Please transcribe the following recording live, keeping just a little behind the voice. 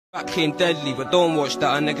Back came deadly, but don't watch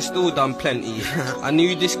that, a nigga still done plenty. I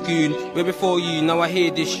knew this goon way before you, now I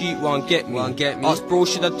hear this shit won't get me. Ask bro,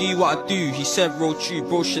 should I do what I do? He said roll true,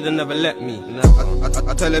 bro should've never let me.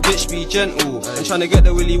 I tell a bitch be gentle, I'm trying to get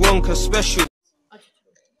the Willy Wonka special.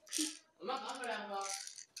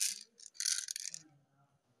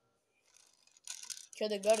 क्या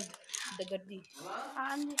दगर्दी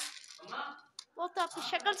हाँ जी वो तो आपकी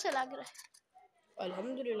शक्ल से लग रहा है।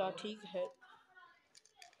 अल्हम्दुलिल्लाह ठीक है।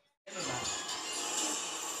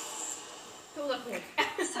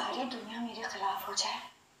 सारी दुनिया मेरे खिलाफ हो जाए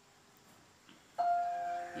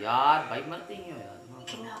यार भाई मरते ही हो यार,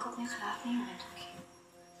 लेकिन मैं आपको अपने खिलाफ नहीं होने दूंगी।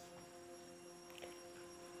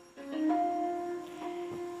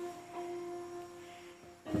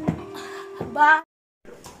 बा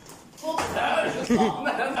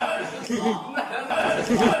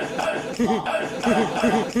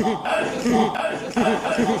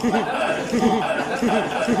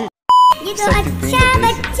ये तो अच्छा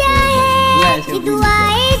बच्चा है, ये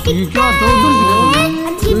दुआएं सीखता है,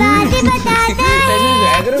 अच्छी बातें बताता है,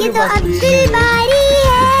 ये तो अब्दुल बारी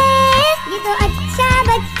है। ये तो अच्छा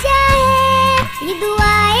बच्चा है, ये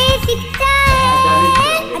दुआएं सीखता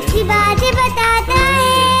है, अच्छी बातें बताता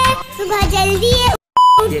है, सुबह जल्दी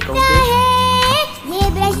उठता है, ये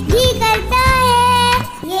ब्रश भी करता है,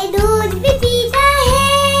 ये दूध भी पीता है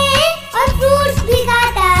और फ्रूट्स भी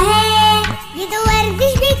खाता है, ये तो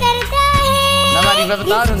वर्जिश भी करता है,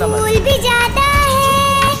 स्कूल भी जाता है,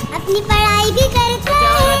 अपनी पढ़ाई भी करता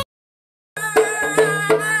है।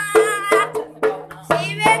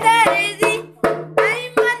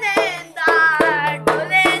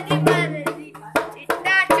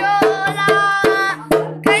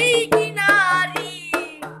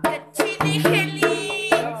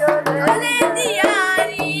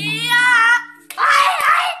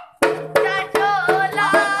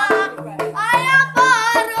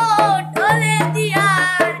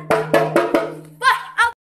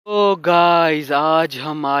 तो गाइस आज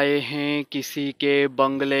हम आए हैं किसी के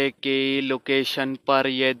बंगले की लोकेशन पर।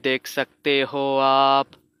 ये देख सकते हो आप,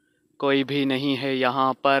 कोई भी नहीं है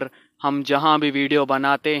यहाँ पर। हम जहाँ भी वीडियो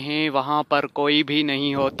बनाते हैं वहाँ पर कोई भी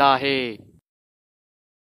नहीं होता है।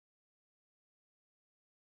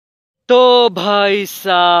 तो भाई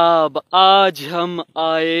साहब आज हम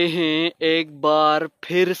आए हैं एक बार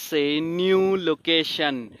फिर से न्यू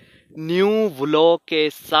लोकेशन, न्यू व्लॉग के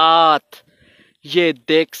साथ। ये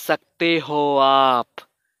देख सकते हो आप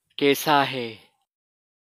कैसा है।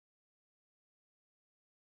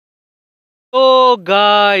 तो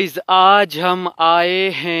गाइस आज हम आए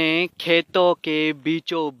हैं खेतों के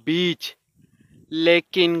बीचों बीच,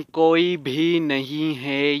 लेकिन कोई भी नहीं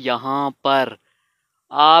है यहाँ पर।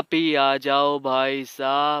 आप ही आ जाओ भाई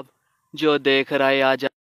साहब, जो देख रहा है आ जाओ।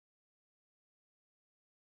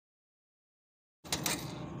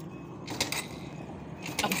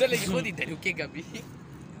 अब चले खुद इधर रुकेगा भी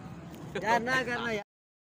यार, ना करना यार।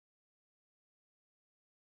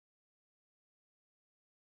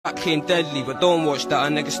 Back came deadly, but don't watch that, a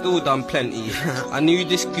nigga still done plenty. I knew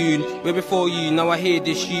this goon way before you, now I hear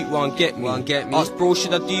this shit won't get me. Ask bro,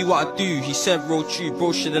 should I do what I do? He said roll true,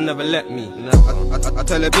 bro should've never let me. I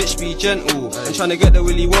tell a bitch be gentle, I'm trying to get the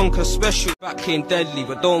Willy Wonka special. Back came deadly,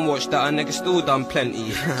 but don't watch that, a nigga still done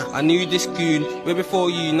plenty. I knew this goon way before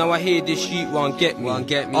you, now I hear this shit won't get me.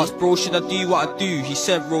 Ask bro, should I do what I do? He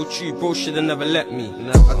said roll true, bro should've never let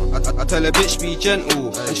me. I tell a bitch be gentle,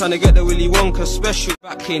 I'm trying to get the Willy Wonka special.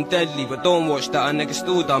 Back came deadly, but don't watch that, a nigga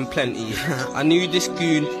still done plenty. I knew this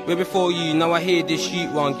goon way before you, now I hear this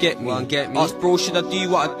shit won't get me. Ask bro, should I do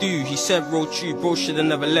what I do? He said roll true, bro should've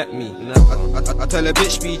never let me. I tell a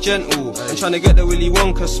bitch be gentle, I'm trying to get the Willy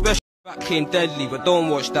Wonka special. Back came deadly, but don't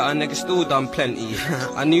watch that, a nigga still done plenty.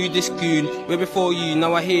 I knew this goon way before you,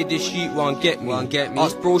 now I hear this shit won't get me.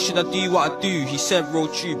 Ask bro, should I do what I do? He said roll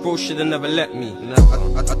true, bro should've never let me.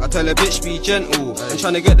 I tell a bitch be gentle, I'm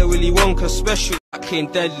trying to get the Willy Wonka special. Back came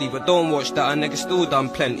deadly, but don't watch that, a nigga still done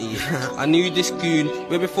plenty. I knew this goon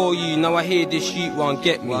way before you, now I hear this shit won't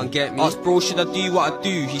get me. Ask bro, should I do what I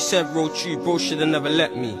do? He said roll true, bro should've never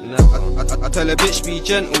let me. I tell a bitch be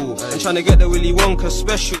gentle, I'm trying to get the Willy Wonka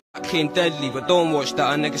special. Back came deadly, but don't watch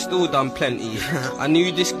that, a nigga still done plenty. I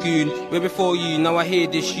knew this goon way before you, now I hear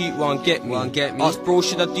this shit won't get me. Ask bro,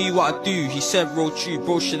 should I do what I do? He said roll true,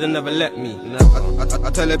 bro should've never let me. I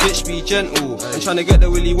tell a bitch be gentle, I'm trying to get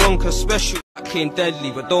the Willy Wonka special. Back came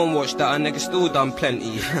deadly, but don't watch that, a nigga still done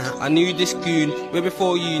plenty. I knew this goon way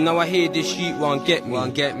before you, now I hear this shit won't get me.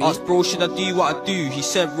 Asked bro, should I do what I do? He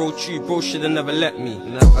said roll true, bro shoulda never let me.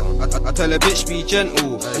 I tell a bitch be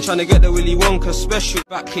gentle, and tryna get the Willy Wonka special.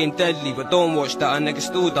 Back came deadly, but don't watch that, a nigga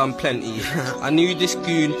still done plenty. I knew this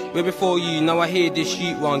goon way before you, now I hear this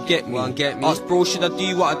shit won't get me. Asked bro, should I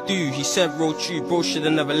do what I do? He said roll true, bro shoulda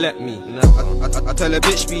never let me. I tell a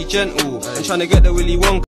bitch be gentle, and tryna get the Willy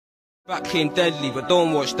Wonka. Back came deadly, but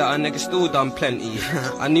don't watch that, a nigga still done plenty.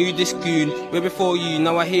 I knew this goon way before you,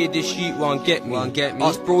 now I hear this shit won't get me.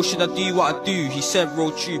 Asked bro, should I do what I do? He said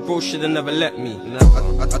roll true, bro shoulda never let me.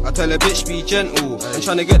 I tell a bitch be gentle, and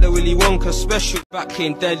tryna get the Willy Wonka special. Back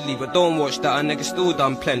came deadly, but don't watch that, a nigga still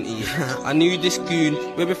done plenty. I knew this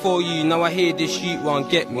goon way before you, now I hear this shit won't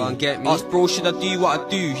get me. Asked bro, should I do what I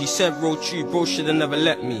do? He said roll true, bro shoulda never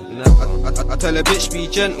let me. I tell a bitch be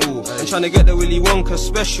gentle, and tryna get the Willy Wonka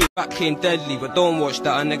special. Back came deadly, but don't watch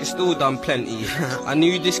that, a nigga still done plenty. I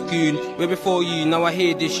knew this goon way before you, now I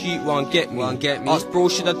hear this shit won't get me. Asked bro,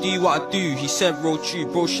 should I do what I do? He said roll true,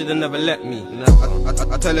 bro shoulda never let me.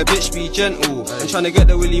 I tell a bitch be gentle, and tryna get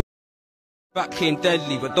the Willy. Back came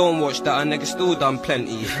deadly, but don't watch that, a nigga still done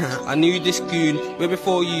plenty. I knew this goon way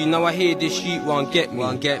before you, now I hear this shit won't get me.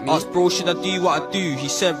 Asked bro, should I do what I do? He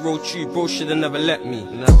said roll true, bro shoulda never let me.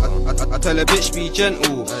 I tell a bitch be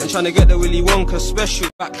gentle, and tryna get the Willy Wonka special.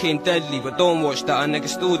 Back came deadly, but don't watch that, a nigga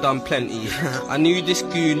still done plenty. I knew this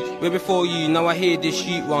goon way before you, now I hear this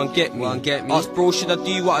shit won't get me. Asked bro, should I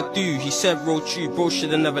do what I do? He said roll true, bro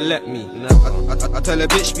shoulda never let me. I tell a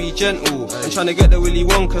bitch be gentle, and tryna get the Willy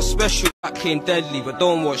Wonka special. Back came deadly, but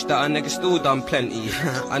don't watch that, a nigga still done plenty.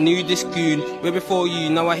 I knew this goon way before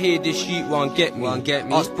you, now I hear this shit won't get me.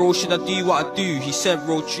 Asked bro, should I do what I do? He said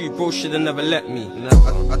roll true, bro shoulda never let me.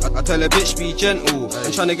 I tell a bitch be gentle,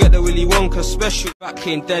 and tryna get the Willy Wonka special. Back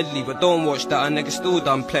came deadly, but don't watch that, a nigga still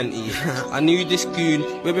done plenty. I knew this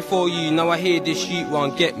goon way before you, now I hear this shit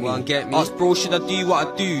won't get me. Asked bro, should I do what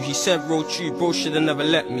I do? He said roll true, bro shoulda never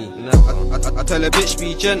let me. I tell a bitch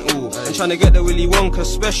be gentle, and tryna get the Willy Wonka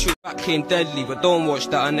special. Back came deadly, but don't watch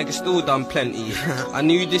that, a nigga still done plenty. I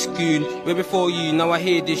knew this goon way before you, now I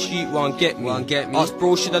hear this shit won't get me. Asked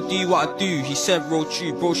bro, should I do what I do? He said roll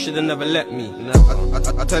true, bro shoulda never let me.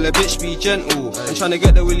 I tell a bitch be gentle, and tryna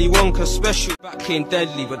get the Willy Wonka special. Back came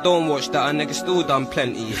deadly, but don't watch that, a nigga still done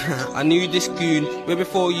plenty. I knew this goon way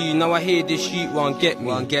before you, now I hear this shit won't get me.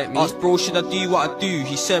 Asked bro, should I do what I do?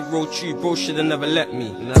 He said roll true, bro shoulda never let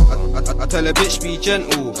me. I tell a bitch be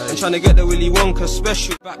gentle, and tryna get the Willy Wonka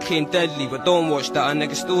special. Back came deadly, but don't watch that, a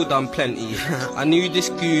nigga still done plenty. I knew this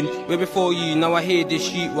goon way before you, now I hear this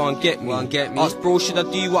shit won't get me. Asked bro, should I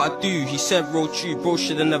do what I do? He said roll true, bro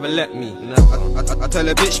shoulda never let me. I tell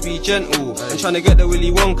a bitch be gentle, and tryna get the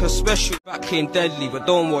Willy Wonka special. Back came deadly, but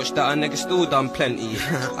don't watch that, a nigga still done plenty.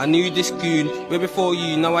 I knew this goon way before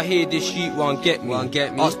you, now I hear this shit won't get me.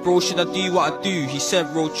 Asked bro, should I do what I do? He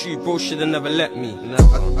said roll true, bro shoulda never let me.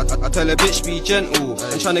 I tell a bitch be gentle,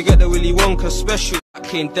 and tryna get the Willy Wonka special. Back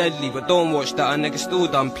came deadly, but don't watch that, a nigga still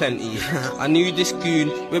done plenty. I knew this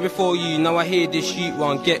goon way before you, now I hear this shit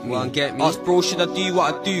won't get me. Asked bro, should I do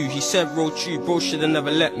what I do? He said roll true, bro shoulda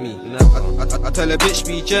never let me. I tell a bitch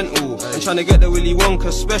be gentle, and tryna get the Willy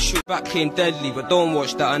Wonka special. Back came deadly, but don't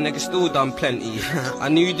watch that, a nigga still done plenty. I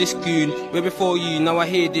knew this goon way before you, now I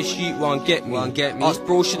hear this shit won't get me. Asked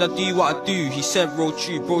bro, should I do what I do? He said roll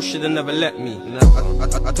true, bro shoulda never let me.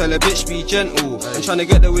 I tell a bitch be gentle, and tryna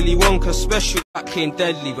get the Willy Wonka special. Back came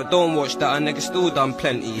deadly, but don't watch that, a nigga still done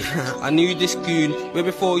plenty. I knew this goon way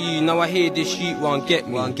before you, now I hear this shit won't get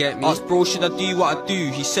me. Asked bro, should I do what I do?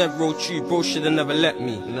 He said roll true, bro shoulda never let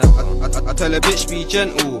me. I tell a bitch be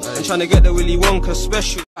gentle, and tryna get the Willy Wonka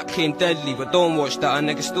special. Back came deadly, but don't watch that, a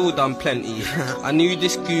nigga still done plenty. I knew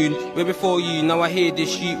this goon way before you, now I hear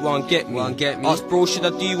this shit won't get me. Asked bro, should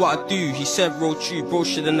I do what I do? He said roll true, bro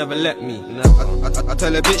shoulda never let me. I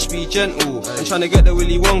tell a bitch be gentle, and tryna get the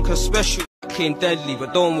Willy Wonka special. Came deadly,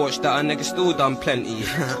 but don't watch that, a nigga still done plenty.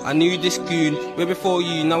 I knew this goon way before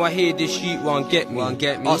you, now I hear this shit won't get me.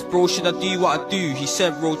 Asked bro, should I do what I do? He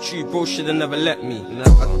said roll true, bro shoulda never let me.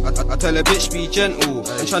 I tell a bitch be gentle,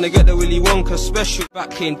 and tryna get the Willy Wonka special.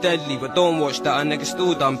 Back came deadly, but don't watch that, a nigga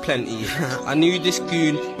still done plenty. I knew this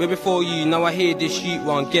goon way before you, now I hear this shit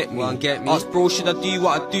won't get me. Asked bro, should I do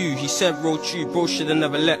what I do? He said roll true, bro shoulda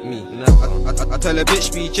never let me. I tell a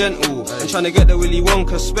bitch be gentle, and tryna get the Willy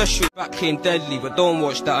Wonka special. Back came deadly, but don't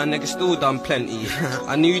watch that, a nigga still done plenty.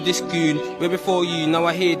 I knew this goon way before you, now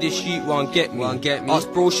I hear this shit won't get me.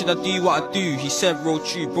 Ask bro, should I do what I do? He said roll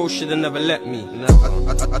true, bro should've never let me.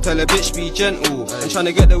 I tell a bitch be gentle, and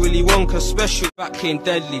tryna get the Willy Wonka special. Back came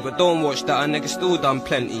deadly, but don't watch that, a nigga still done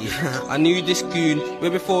plenty. I knew this goon way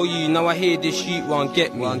before you, now I hear this shit won't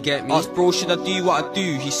get me. Ask bro, should I do what I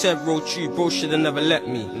do? He said roll true, bro should've never let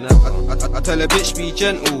me. I tell a bitch be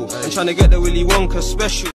gentle, and tryna get the Willy Wonka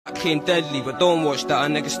special. I came deadly, but don't watch that, a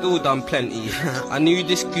nigga still done plenty. I knew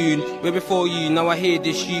this goon way before you, now I hear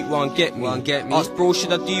this shit won't get me. Ask bro,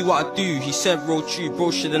 should I do what I do? He said roll true, bro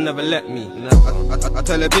should've never let me. I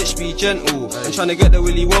tell a bitch be gentle, and tryna get the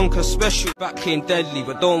Willy Wonka special. Back came deadly,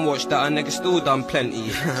 but don't watch that, a nigga still done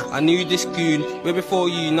plenty. I knew this goon way before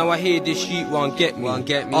you, now I hear this shit won't get me.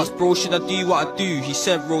 Ask bro, should I do what I do? He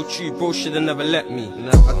said roll true, bro should've never let me.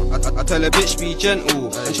 I tell a bitch be gentle,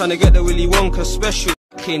 and tryna get the Willy Wonka special.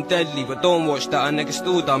 Came deadly, but don't watch that, a nigga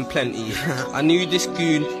still done plenty. I knew this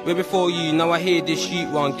goon way before you, now I hear this shit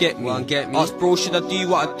won't get me. Ask bro, should I do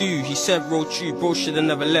what I do? He said roll true, bro should've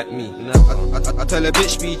never let me. I tell a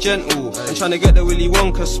bitch be gentle, and tryna get the Willy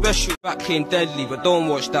Wonka special. Back came deadly, but don't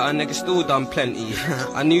watch that, a nigga still done plenty.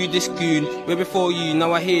 I knew this goon way before you,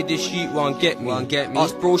 now I hear this shit won't get me.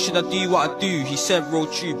 Ask bro, should I do what I do? He said roll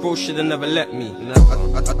true, bro should've never let me.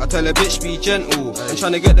 I tell a bitch be gentle, and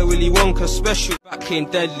tryna get the Willy Wonka special. Back came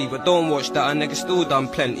deadly, but don't watch that, a nigga still done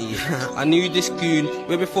plenty. I knew this goon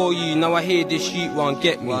way before you, now I hear this shit won't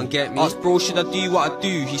get me. Ask bro, should I do what I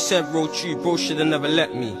do? He said roll true, bro should've never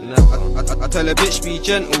let me. I tell a bitch be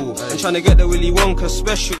gentle, and tryna get the Willy Wonka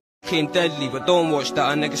special. Came deadly, but don't watch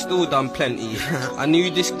that, a nigga still done plenty. I knew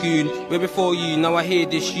this goon way before you, now I hear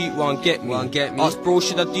this shit won't get me. Ask bro,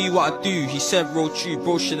 should I do what I do? He said roll true,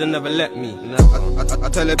 bro should've never let me. I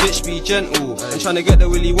tell a bitch be gentle, and tryna get the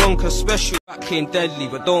Willy Wonka special. Back came deadly,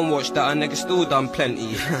 but don't watch that, a nigga still done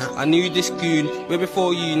plenty. I knew this goon way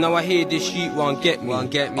before you, now I hear this shit won't get me.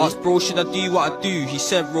 Ask bro, should I do what I do? He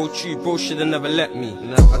said roll true, bro should've never let me.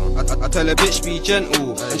 I tell a bitch be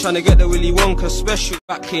gentle, and tryna get the Willy Wonka special.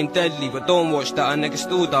 Back came deadly, but don't watch that, a nigga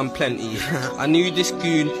still done plenty. I knew this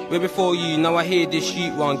goon way before you, now I hear this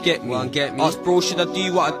shit won't get me. Ask bro, should I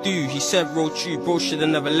do what I do? He said roll true, bro should've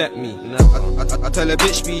never let me. I tell a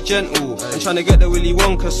bitch be gentle, and tryna get the Willy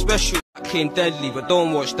Wonka special. I came deadly, but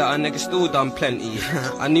don't watch that, a nigga still done plenty.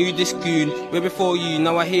 I knew this goon way before you,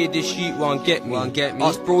 now I hear this shit won't get me.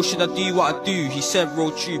 Ask bro, should I do what I do? He said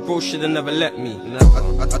roll true, bro should've never let me.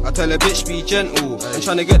 I tell a bitch be gentle, and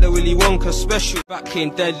tryna get the Willy Wonka special. Back came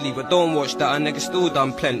deadly, but don't watch that, a nigga still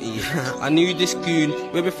done plenty. I knew this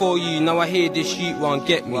goon way before you, now I hear this shit won't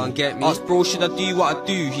get me. Ask bro, should I do what I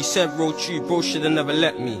do? He said roll true, bro should've never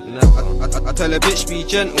let me. I tell a bitch be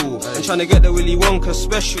gentle, and tryna get the Willy Wonka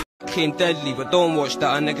special. Came deadly, but don't watch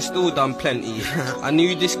that, a nigga still done plenty. I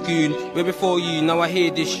knew this goon way before you, now I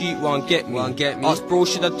hear this shit won't get me. Ask bro,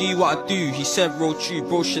 should I do what I do? He said roll true,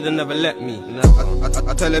 bro should've never let me.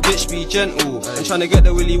 I tell a bitch be gentle, and tryna get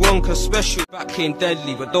the Willy Wonka special. Back came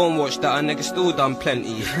deadly, but don't watch that, a nigga still done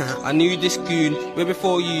plenty. I knew this goon way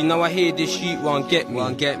before you, now I hear this shit won't get me.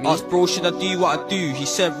 Ask bro, should I do what I do? He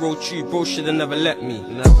said roll true, bro should've never let me.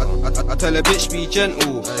 I tell a bitch be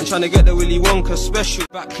gentle, and tryna get the Willy Wonka special.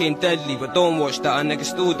 Back came deadly, but don't watch that, a nigga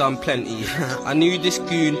still done plenty. I knew this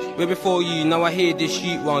goon way before you, now I hear this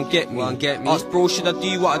shit won't get me. Ask bro, should I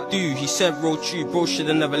do what I do? He said roll true, bro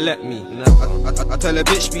should've never let me. I tell a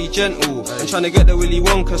bitch be gentle, and tryna get the Willy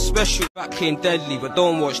Wonka special. Back came deadly, but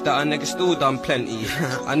don't watch that, a nigga still done plenty.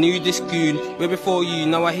 I knew this goon way before you,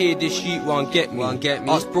 now I hear this shit won't get me.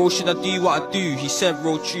 Ask bro, should I do what I do? He said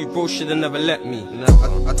roll true, bro should've never let me.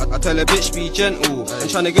 I tell a bitch be gentle, and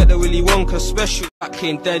tryna get the Willy Wonka special. Back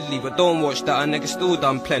came deadly, but don't watch that, a nigga still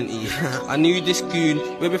done plenty. I knew this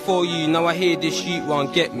goon way before you, now I hear this shit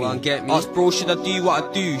won't get me. Ask bro, should I do what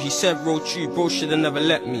I do? He said roll true, bro should've never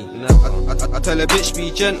let me. I tell a bitch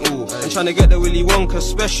be gentle, and tryna get the Willy Wonka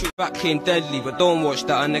special. Back came deadly, but don't watch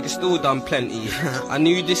that, a nigga still done plenty. I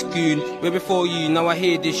knew this goon way before you, now I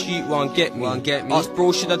hear this shit won't get me. Ask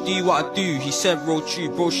bro, should I do what I do? He said roll true,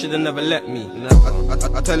 bro should've never let me.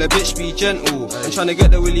 I tell a bitch be gentle, and tryna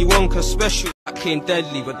get the Willy Wonka special. Back came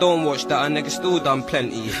deadly, but don't watch that, a nigga still done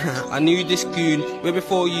plenty. I knew this goon way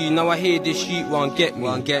before you, now I hear this shit won't get me.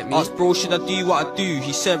 Ask bro, should I do what I do?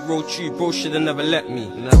 He said roll true, bro should've never let me.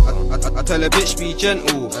 I tell a bitch be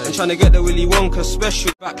gentle, and tryna get the Willy Wonka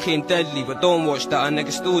special. Back came deadly, but don't watch that, a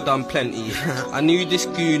nigga still done plenty. I knew this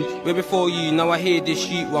goon way before you, now I hear this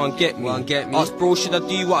shit won't get me. Ask bro, should I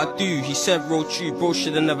do what I do? He said roll true, bro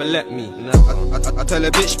should've never let me. I tell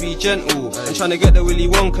a bitch be gentle, and tryna get the Willy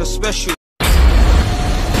Wonka special.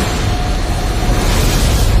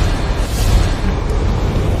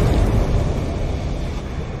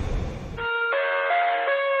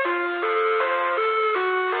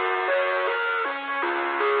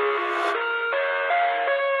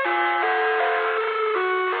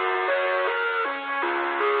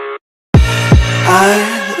 I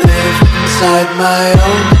live inside my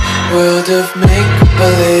own world of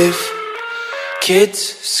make-believe. Kids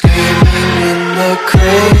screaming in the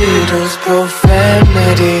cradles,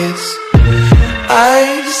 profanities.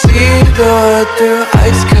 I see the world through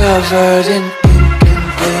ice covered in ink and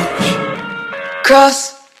bleach.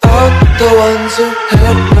 Cross out the ones who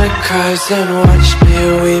heard my cries and watched me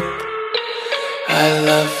weep. I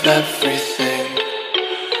love everything.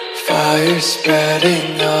 Fire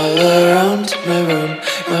spreading all around my room.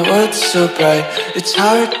 My world's so bright, it's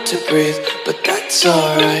hard to breathe, but that's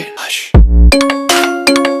alright. Hush.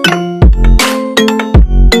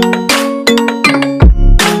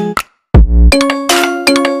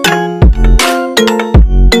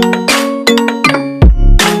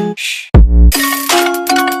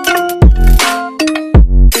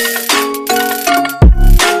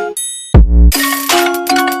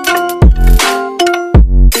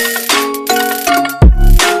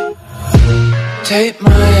 Tape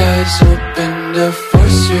my eyes open to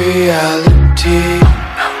force reality.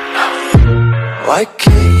 Why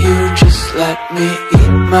can't you just let me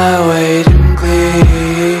eat my weight in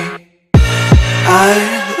glee? I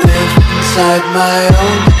live inside my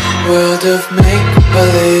own world of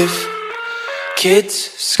make-believe. Kids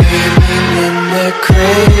screaming in their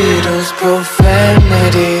cradles,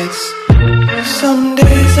 profanities. Some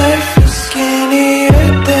days I feel skinnier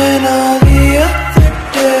than all the other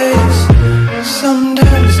days.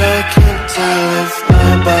 Sometimes I can't tell if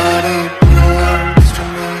my body belongs to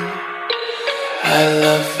me. I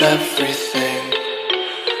love everything.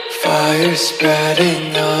 Fire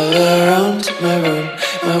spreading all around my room.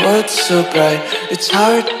 My world's so bright, it's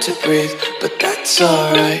hard to breathe, but that's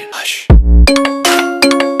alright. Hush.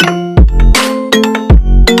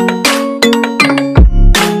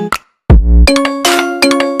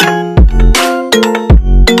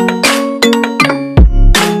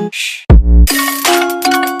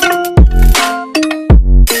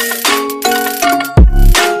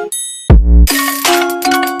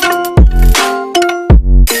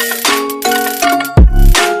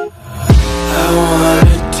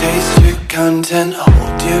 Content,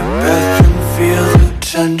 hold your breath and feel the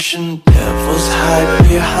tension. Devils hide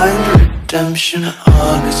behind redemption.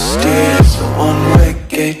 Honesty is a one-way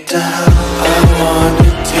gate to hell. I wanna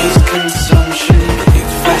taste consumption.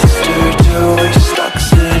 Breathe faster to waste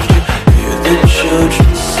oxygen. Hear the children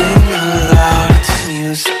sing aloud. It's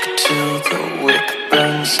music till the wick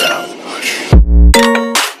burns out.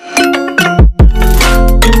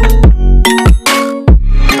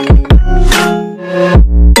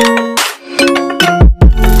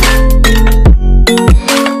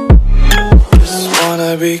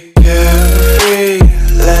 Be carefree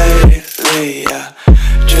lately, yeah.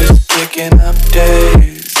 Just picking up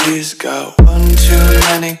daisies. Got one too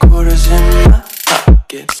many quarters in my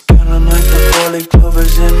pockets. Counting like the 4-leaf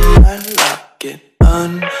clovers in my locket.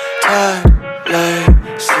 Untied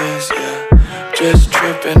laces, yeah. Just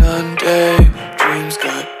tripping on daydreams.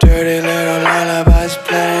 Got dirty little lullabies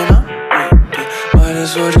playing on repeat. Might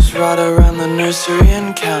as well just ride around the nursery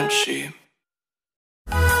and count sheep.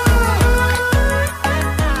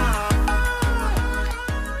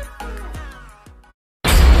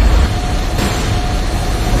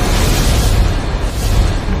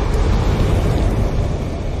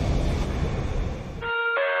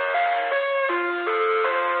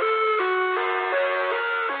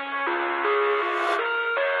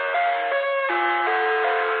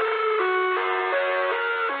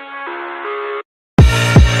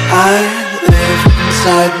 I live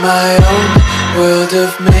inside my own world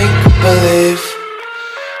of make-believe.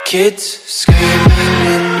 Kids screaming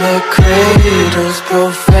in the cradles,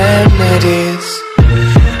 profanities.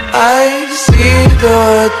 I see the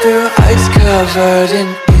world through ice covered in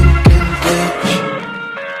ink and bleach.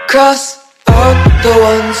 Cross out the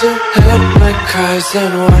ones who heard my cries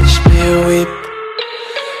and watched me weep.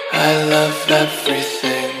 I love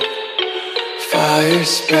everything. Fire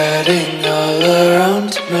spreading all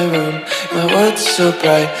around my room. My world's so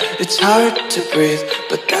bright, it's hard to breathe,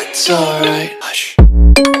 but that's alright. Hush.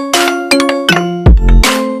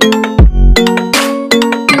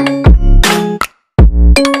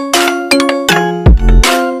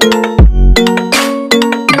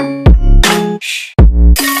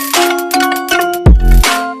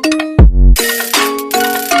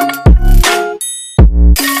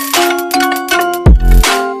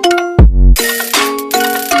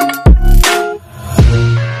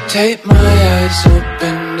 Tape my eyes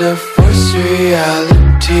open to force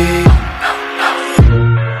reality.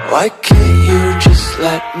 Why can't you just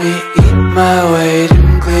let me eat my weight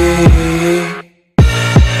in glee?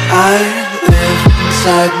 I live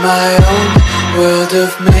inside my own world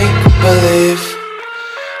of make-believe.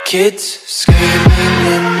 Kids screaming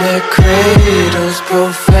in their cradles,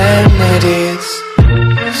 profanities.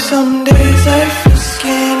 Some days I feel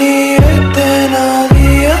skinnier than all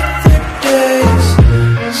the other days.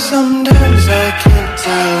 Sometimes I can't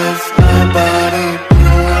tell if my body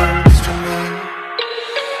belongs to me.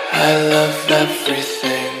 I love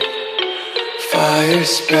everything. Fire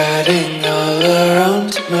spreading all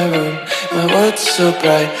around my room. My world's so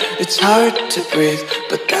bright, it's hard to breathe,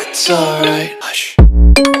 but that's alright. Hush.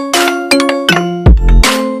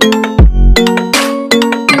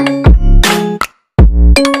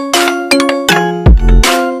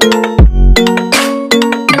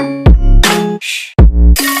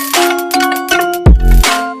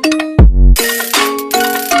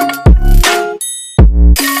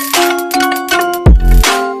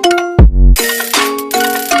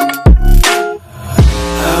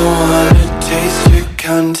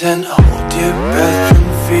 Content, hold your breath and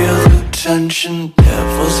feel the tension.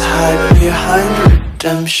 Devils hide behind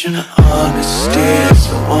redemption. Honesty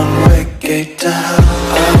is a one-way gate to hell.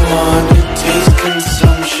 I wanna taste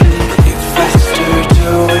consumption, breathe faster to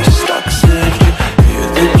waste oxygen. Hear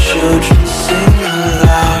the children sing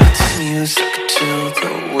aloud. It's music till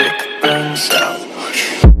the wick burns out.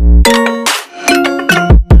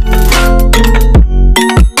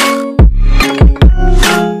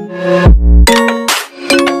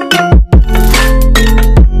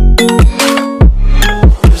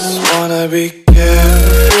 Be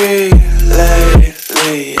carefree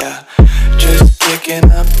lately, yeah. Just kicking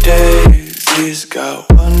up daisies. Got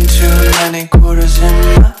one too many quarters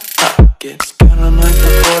in my pockets. Counting like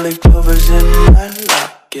the 4-leaf clovers in my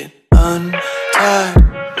locket.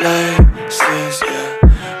 Untied laces,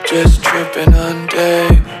 yeah. Just tripping on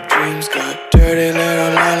daydreams. Got dirty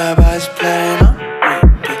little lullabies playing on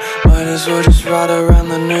repeat. Might as well just ride around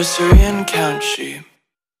the nursery and count sheep.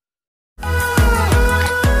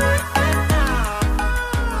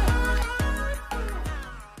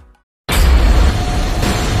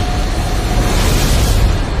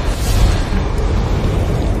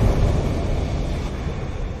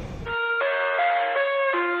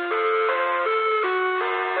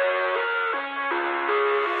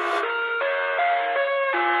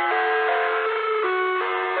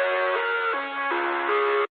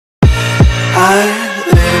 I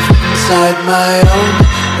live inside my own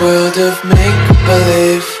world of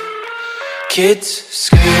make-believe. Kids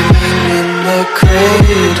screaming in their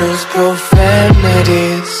cradles,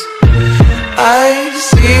 profanities. I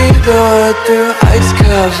see the world through ice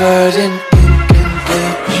covered in ink and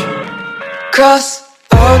bleach. Cross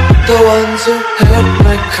out the ones who heard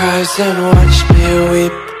my cries and watched me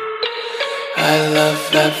weep. I love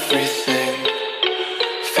everything.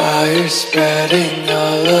 Fire spreading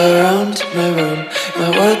all around my room. My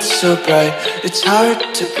world's so bright, it's hard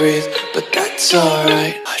to breathe, but that's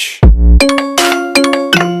alright. Hush.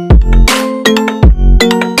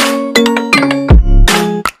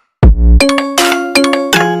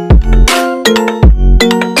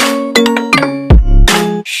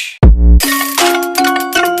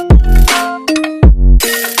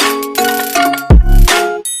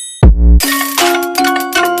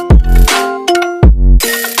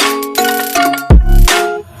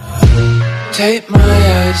 Take my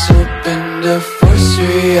eyes open to force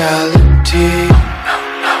reality.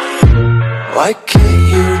 Why can't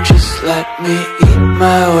you just let me eat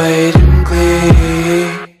my weight in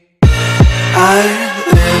glee? I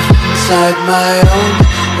live inside my own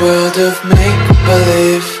world of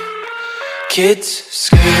make-believe. Kids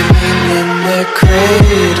screaming in their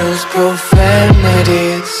cradles,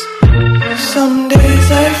 profanities. Some days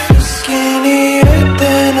I feel skinnier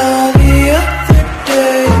than all the other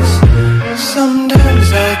days.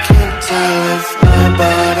 Sometimes I can't tell if my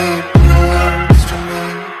body belongs to me.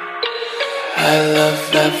 I love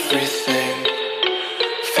everything.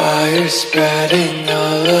 Fire spreading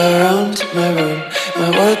all around my room. My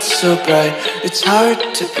world's so bright, it's hard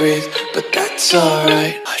to breathe, but that's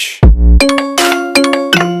alright. Hush.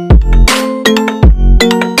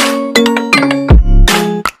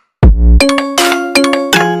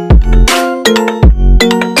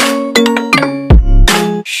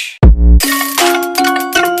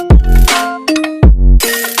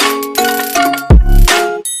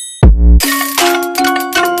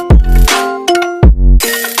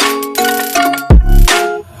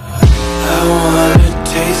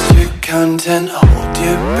 Content, hold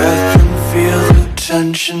your breath and feel the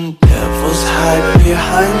tension. Devils hide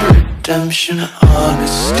behind redemption.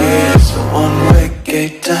 Honesty is a one-way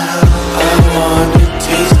gate to hell. I wanna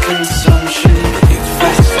taste consumption, breathe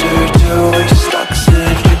faster to waste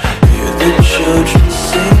oxygen. Hear the children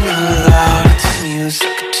sing aloud. It's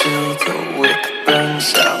music till the wick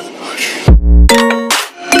burns out.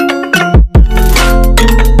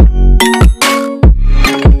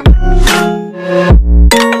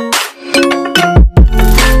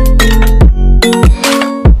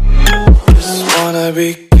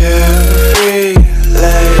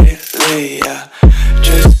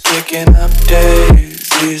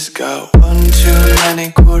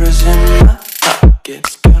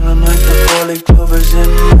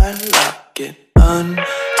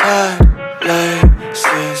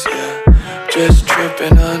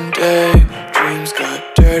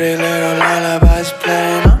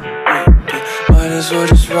 as well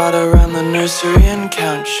just ride around the nursery and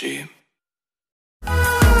count sheep.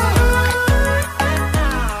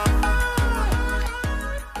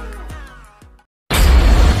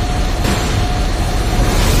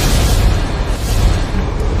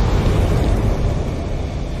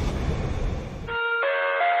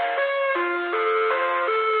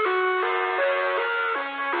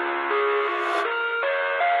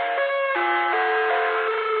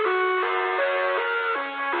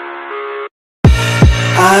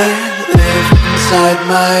 I live inside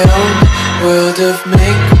my own world of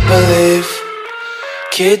make-believe.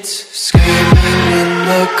 Kids screaming in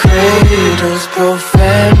the cradles,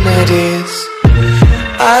 profanities.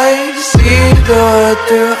 I see the world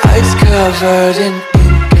through ice covered in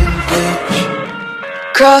ink and bleach.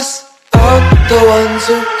 Cross out the ones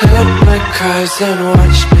who heard my cries and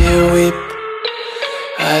watched me weep.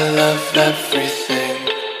 I love everything.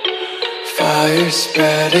 Fire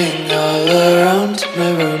spreading all around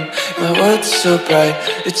my room. My world's so bright,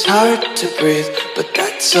 it's hard to breathe, but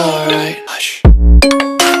that's alright. Hush.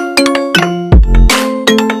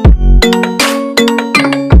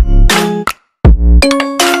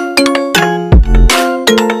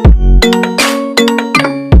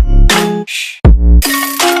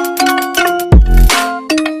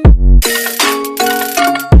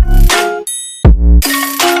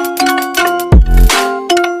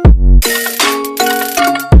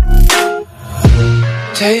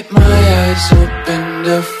 Take my eyes open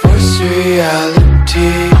to force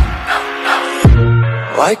reality.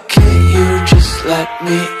 Why can't you just let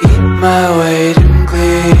me eat my weight in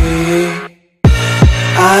glee?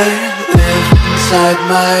 I live inside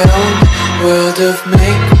my own world of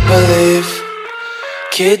make-believe.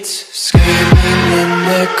 Kids screaming in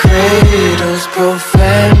their cradles,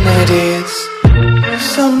 profanities.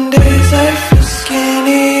 Some days I feel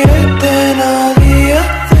skinnier than all the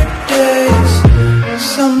other days.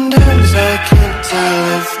 Sometimes I can't tell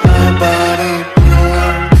if my body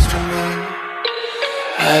belongs to me.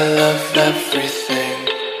 I love everything.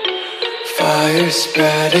 Fire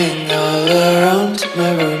spreading all around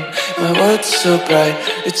my room. My world's so bright,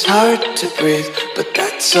 it's hard to breathe, but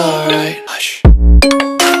that's alright. Hush.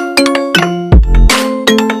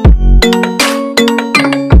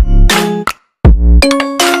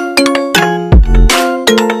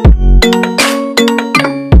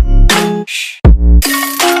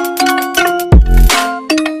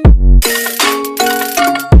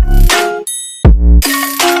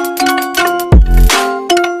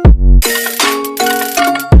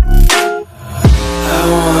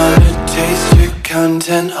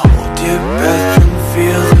 Content, hold your breath and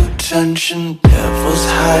feel the tension. Devils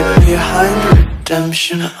hide behind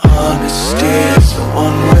redemption. Honesty is a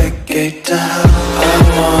one-way gate to hell. I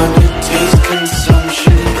wanna taste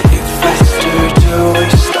consumption, breathe faster to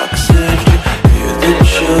waste oxygen. Hear the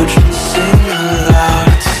children sing aloud.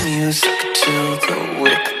 It's music till the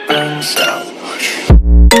wick burns out.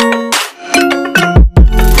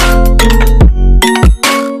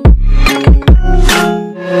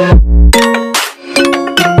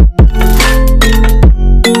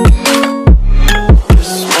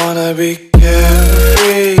 Be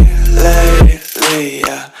carefree lately,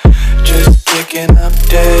 yeah. Just kicking up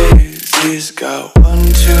daisies. Got one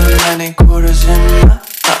too many quarters in my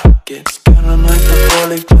pockets. Counting like the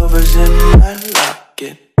 4-leaf clovers in my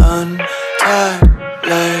locket. Untied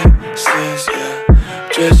laces, yeah.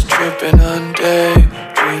 Just tripping on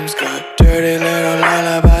daydreams. Got dirty little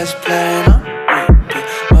lullabies playing on repeat.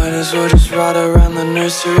 Might as well just ride around the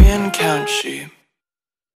nursery and count sheep.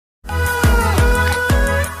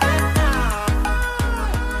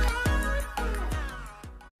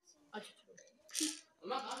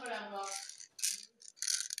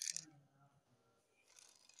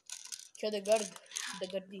 क्या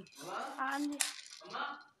दगर्दी हाँ जी,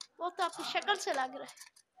 वो तो आपकी शक्ल से लग रहा है।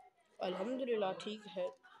 अल्हम्दुलिल्लाह ठीक है।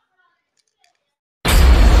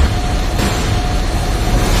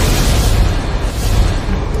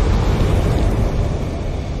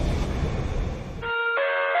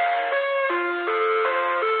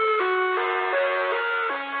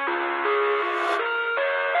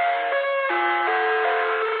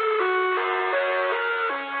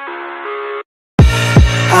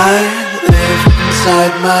 I live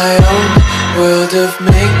inside my own world of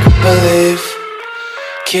make-believe.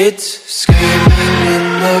 Kids screaming in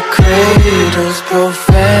the cradles,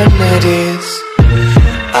 profanities.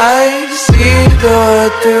 I see the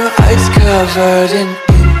world through ice covered in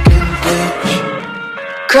ink and bleach.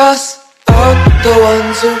 Cross out the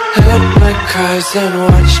ones who heard my cries and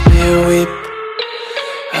watched me weep.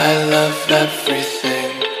 I love everything.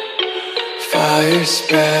 Fire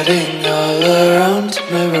spreading all around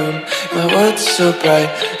my room. My world's so bright,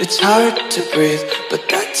 it's hard to breathe, but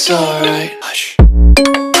that's alright. Hush.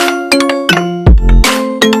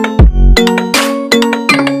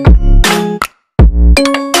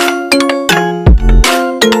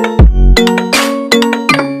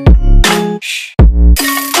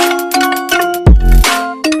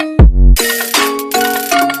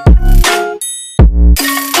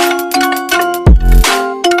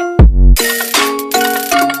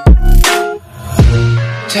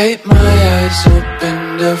 Take my eyes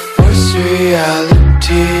open to force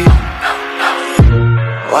reality.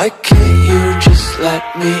 Why can't you just let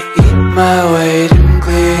me eat my weight in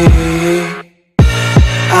glee?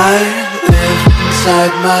 I live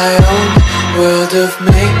inside my own world of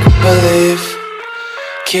make-believe.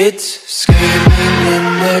 Kids screaming in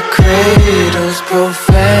their cradles,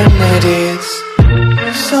 profanities.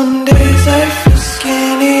 Some days I feel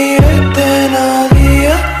skinnier than all the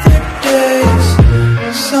other days.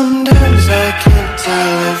 Sometimes I can't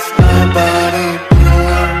tell if my body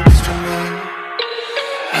belongs to me.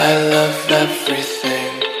 I love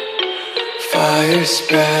everything. Fire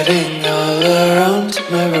spreading all around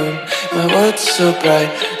my room. My world's so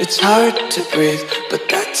bright, it's hard to breathe, but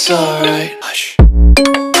that's alright. Hush.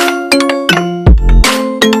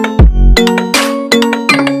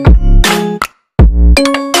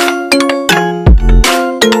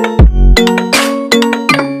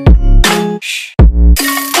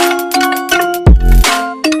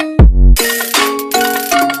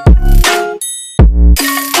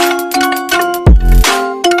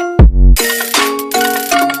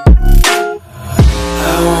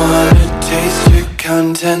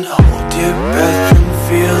 Content, hold your breath and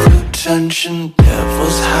feel the tension.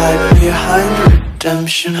 Devils hide behind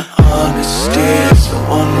redemption. Honesty is a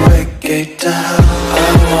one-way gate to hell. I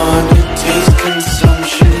wanna taste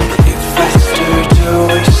consumption. Breathe faster to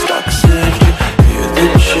waste oxygen. Hear the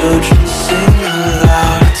children sing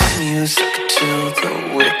aloud. It's music till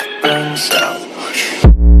the wick burns out.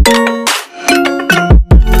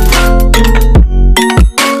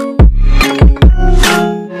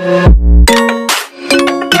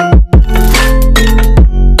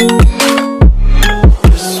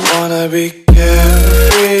 Be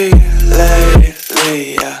carefree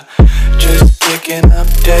lately, yeah. Just picking up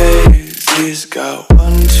daisies. Got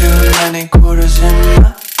one too many quarters in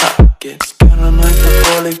my pockets. Counting like the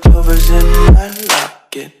 4-leaf clovers in my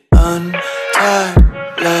locket. Untied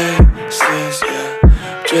laces,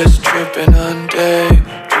 yeah. Just tripping on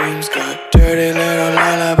daydreams. Got dirty little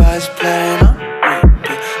lullabies playing on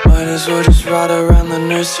repeat. Might as well just ride around the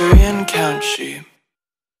nursery and count sheep.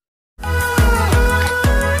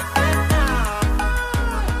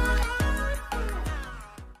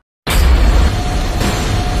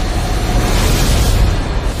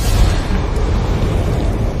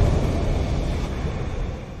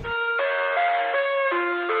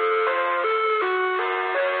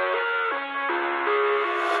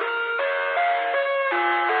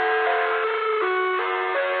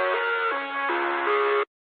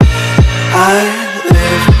 I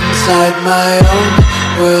live inside my own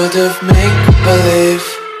world of make-believe.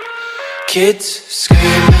 Kids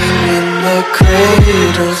screaming in their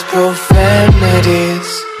cradles, profanities.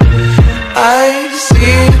 I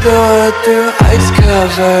see the world through eyes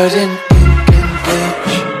covered in ink and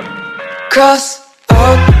bleach. Cross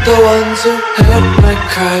out the ones who heard my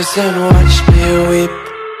cries and watched me weep.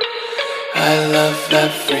 I love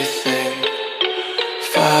everything.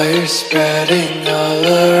 Fire spreading all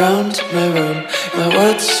around my room. My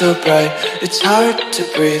world's so bright, it's hard to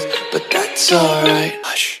breathe, but that's alright.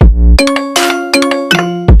 Hush.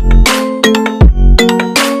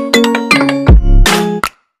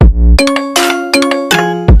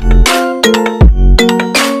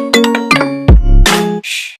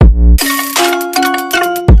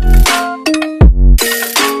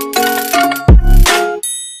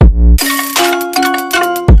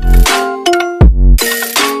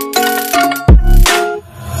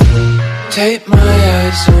 Take my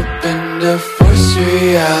eyes open to force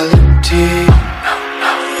reality.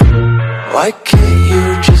 Why can't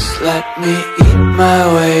you just let me eat my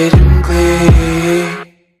weight in glee?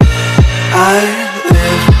 I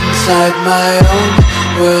live inside my own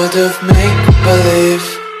world of make-believe.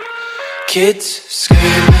 Kids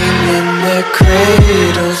screaming in their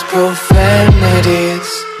cradles, profanities.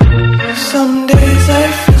 Some days I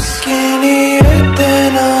feel skinnier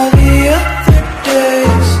than all the other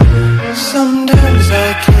days. Sometimes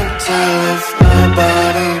I can't tell if my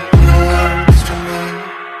body belongs to me.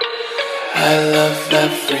 I love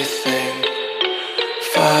everything.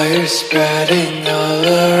 Fire spreading all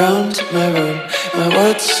around my room. My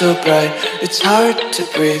world's so bright, it's hard to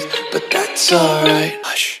breathe, but that's alright.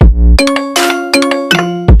 Hush.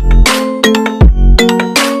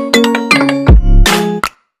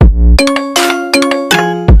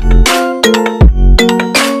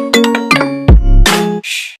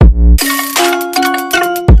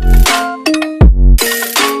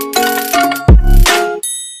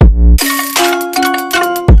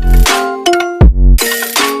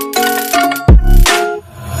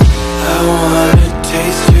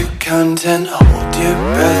 Content, hold your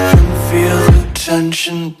breath and feel the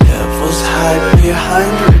tension. Devils hide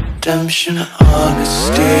behind redemption.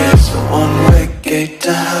 Honesty is a one-way gate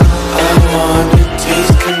to hell. I wanna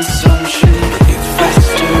taste consumption. Breathe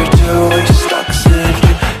faster to waste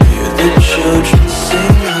oxygen. Hear the children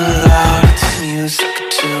sing aloud. It's music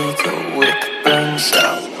till the wick burns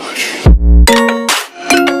out.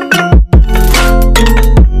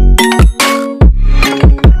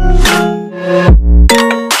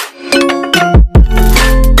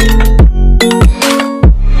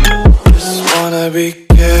 Be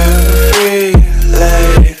carefree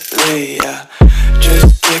lately, yeah.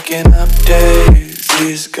 Just picking up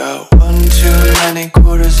daisies. Got one too many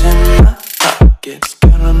quarters in my pockets.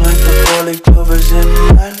 Counting like the 4-leaf clovers in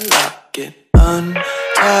my locket.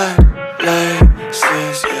 Untied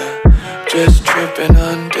laces, yeah. Just tripping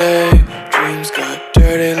on daydreams. Got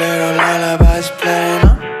dirty little lullabies playing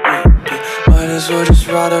on repeat. Might as well just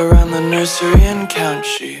ride around the nursery and count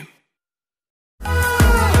sheep.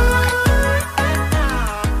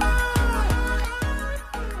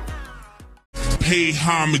 Pay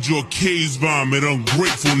homage or case vomit,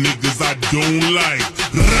 ungrateful niggas I don't like.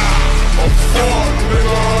 Rah! I'm fuck,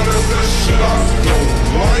 nigga, that's that shit I don't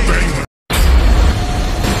like.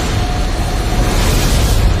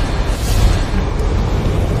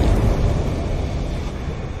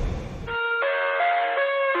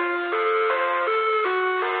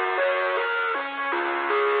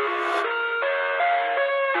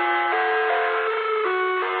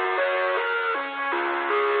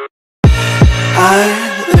 I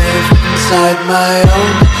live inside my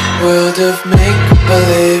own world of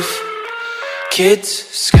make-believe. Kids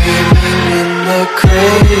screaming in their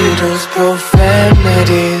cradles,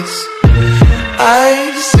 profanities. I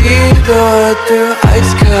see the world through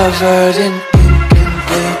ice covered in ink and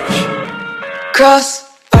bleach. Cross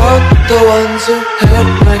out the ones who heard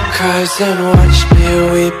my cries and watched me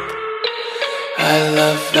weep. I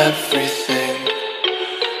love everything.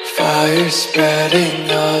 Fire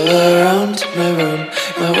spreading all around my room.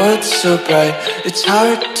 My world's so bright, it's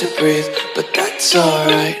hard to breathe, but that's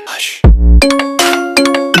alright. Hush.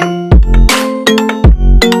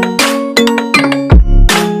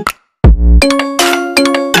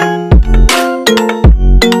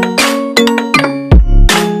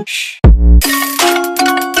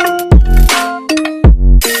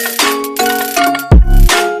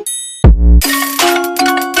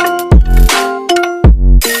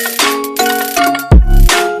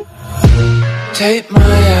 Take my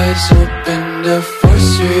eyes open to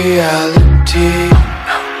force reality.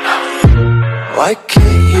 Why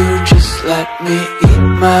can't you just let me eat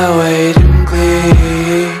my weight in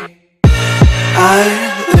glee? I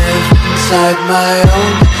live inside my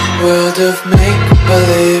own world of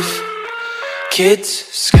make-believe. Kids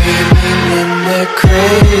screaming in their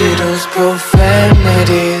cradles,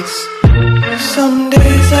 profanities. Some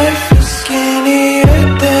days I feel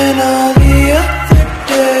skinnier than all the other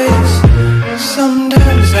days.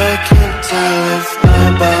 Sometimes I can't tell if my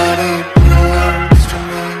body belongs to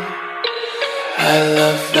me. I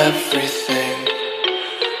love everything.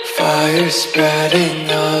 Fire spreading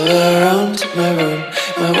all around my room.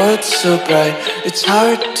 My world's so bright, it's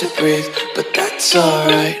hard to breathe, but that's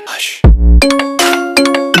alright. Hush.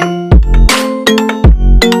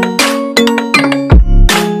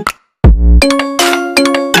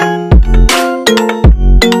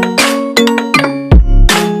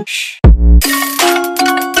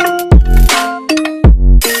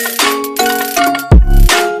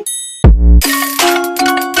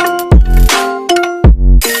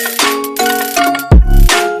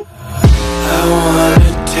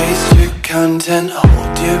 Content,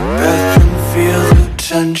 hold your breath and feel the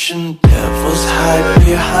tension. Devils hide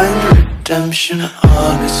behind redemption.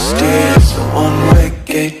 Honesty is a one-way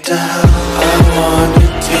gate to hell. I wanna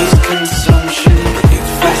taste consumption.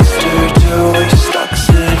 Breathe faster to waste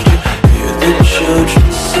oxygen. Hear the children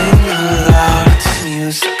sing aloud. It's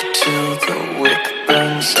music till the wick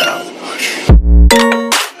burns out.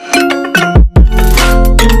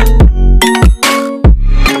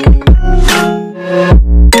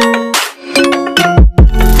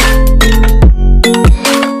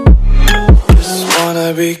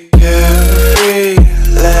 Be carefree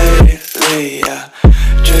lately, yeah.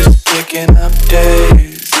 Just picking up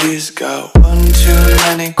daisies. He's got one too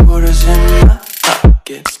many quarters in my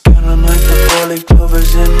pockets, counting like the 4-leaf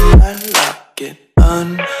clovers in my locket.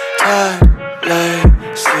 Untied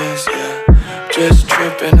laces, yeah, just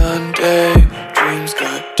tripping on daydreams.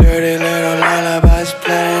 Got dirty little lullabies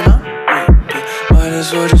playing on repeat. Might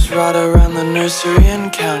as well just ride around the nursery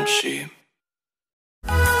and count sheep.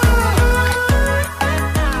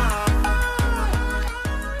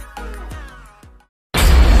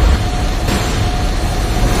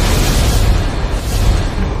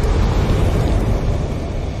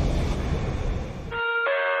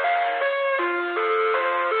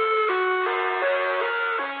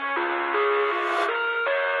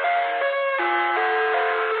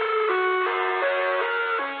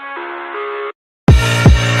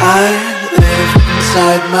 I live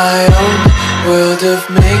inside my own world of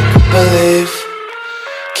make-believe.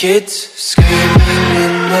 Kids screaming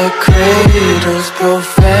in their cradles,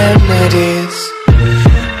 profanities.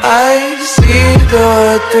 I see the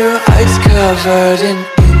world through ice covered in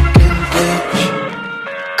ink and bleach.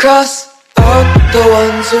 Cross out the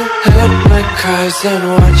ones who heard my cries and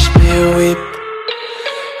watched me weep.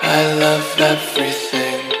 I love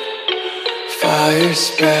everything. Fire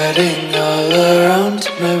spreading all around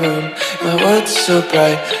my room. My world's so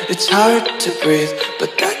bright, it's hard to breathe,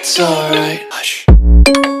 but that's alright. Hush.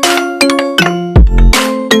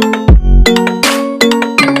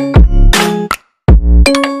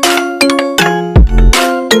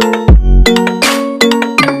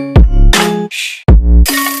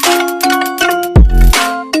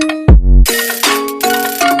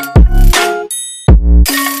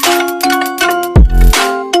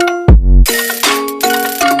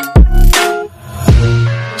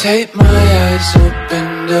 Take my eyes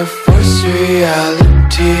open to force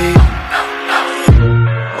reality.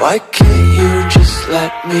 Why can't you just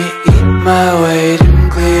let me eat my weight in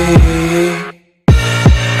glee?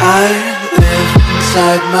 I live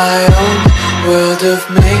inside my own world of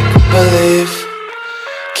make-believe.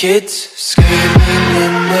 Kids screaming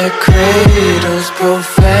in their cradles,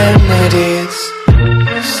 profanities.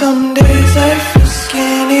 Some days I feel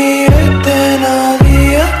skinnier than all the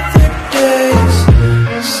other days.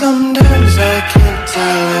 Sometimes I can't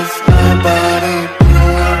tell if my body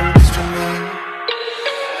belongs to me.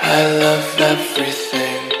 I love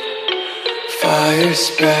everything. Fire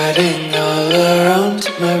spreading all around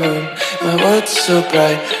my room. My world's so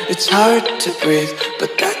bright, it's hard to breathe,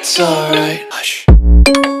 but that's alright. Hush.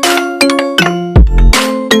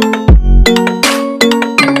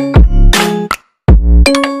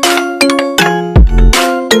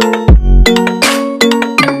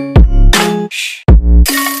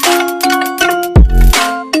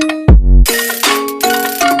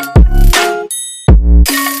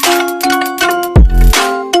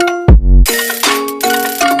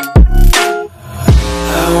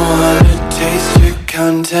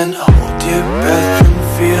 Content, hold your breath and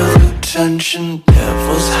feel the tension.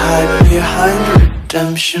 Devils hide behind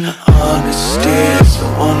redemption. Honesty is a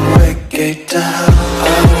one-way gate to hell.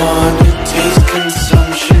 I wanna taste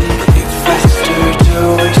consumption, breathe faster to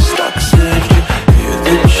waste oxygen. Hear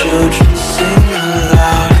the children sing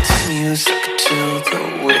aloud. It's music till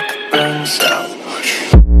the wick burns out.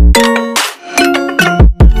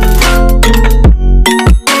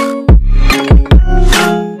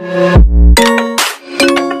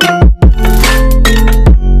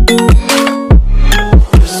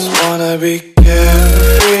 Be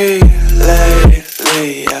carefree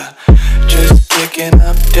lately, yeah. Just picking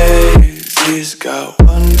up daisies. Got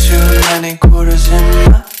one too many quarters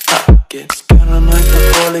in my pockets, counting like the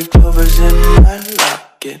 4-leaf clovers in my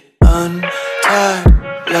locket. Untied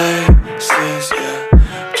laces,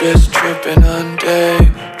 yeah, just tripping on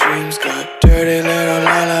daydreams. Got dirty little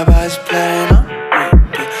lullabies playing on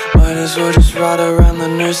repeat. Might as well just ride around the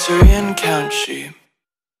nursery and count sheep.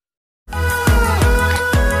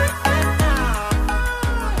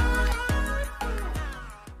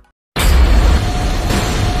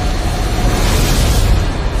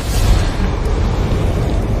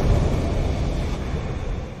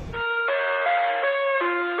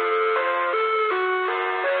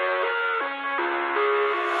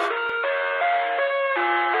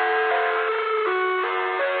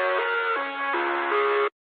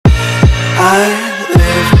 I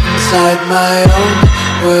live inside my own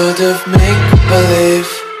world of make-believe.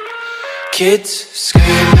 Kids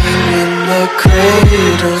screaming in their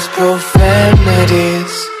cradles,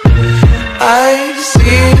 profanities. I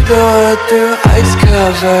see the world through ice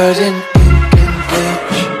covered in ink and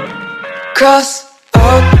bleach. Cross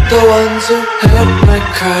out the ones who heard my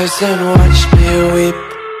cries and watched me weep.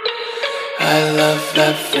 I love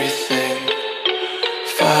everything.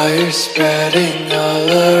 Fire spreading all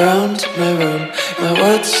around my room. My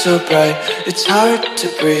world's so bright, it's hard to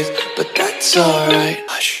breathe, but that's alright.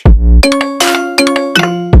 Hush.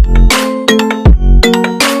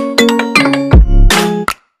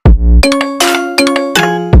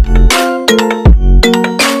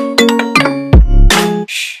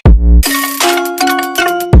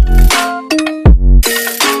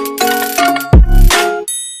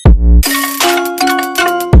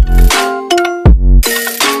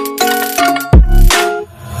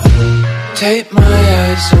 Take my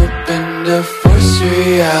eyes open to force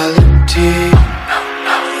reality.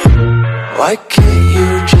 Why can't you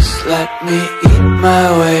just let me eat my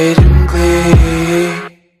weight in glee?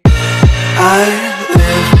 I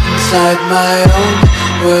live inside my own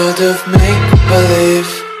world of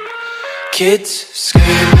make-believe. Kids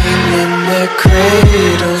screaming in their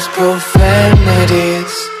cradles,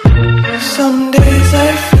 profanities. Some days I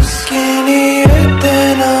feel skinnier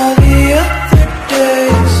than all the other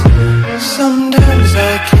days. Sometimes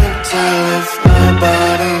I can't tell if my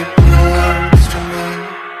body belongs to me.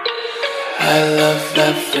 I love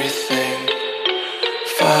everything.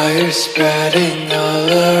 Fire spreading all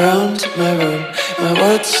around my room. My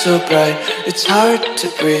world's so bright, it's hard to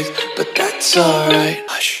breathe, but that's alright.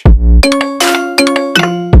 Hush.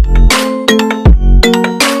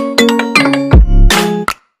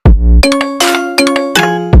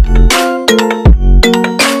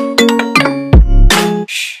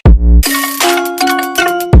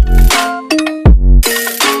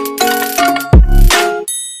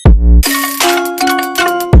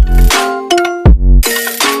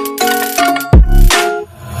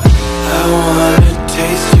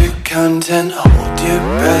 Content, hold your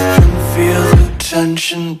breath and feel the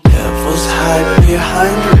tension. Devils hide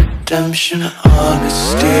behind redemption.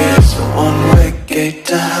 Honesty is a one-way gate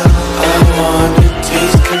to hell. I wanna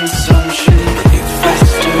taste consumption. Breathe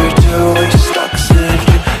faster to waste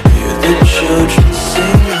oxygen. Hear the children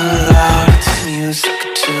sing aloud. It's music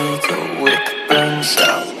till the wick burns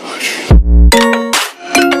out.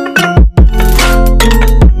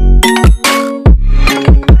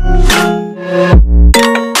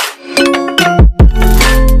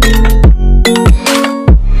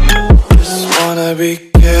 Be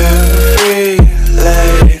carefree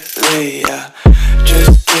lately, yeah.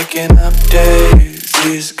 Just kicking up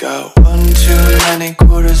daisies. Got one too many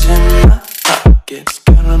quarters in my pockets.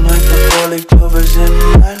 Counting like the 4-leaf clovers in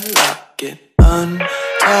my locket.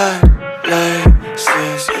 Untied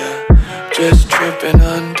laces, yeah. Just tripping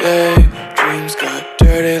on daydreams. Got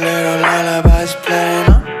dirty little lullabies playing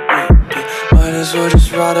on repeat. Might as well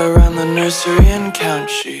just ride around the nursery and count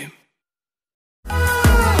sheep.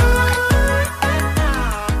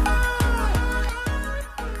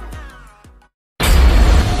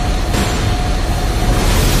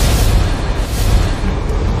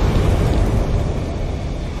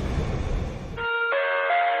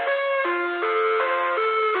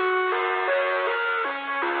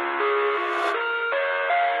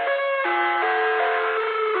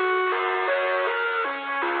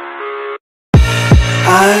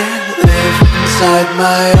 I live inside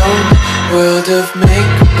my own world of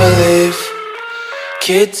make-believe.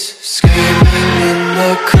 Kids screaming in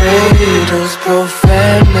their cradles,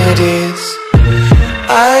 profanities.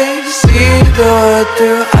 I see the world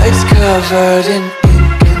through ice covered in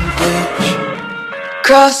ink and bleach.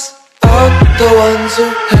 Cross out the ones who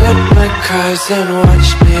heard my cries and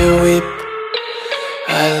watched me weep.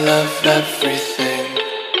 I love everything.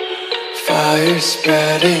 Fire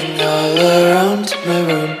spreading all around my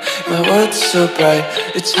room. My world's so bright,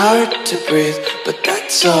 it's hard to breathe, but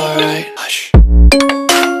that's alright. Hush.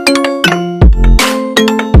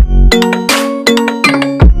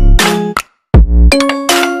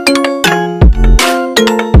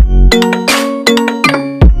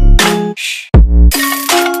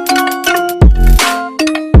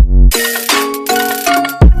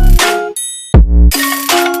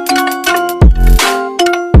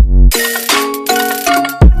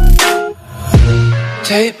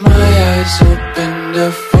 Take my eyes open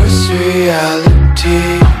to force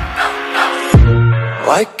reality.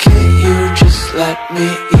 Why can't you just let me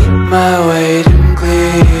eat my weight in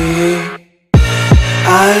glee?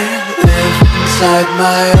 I live inside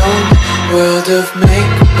my own world of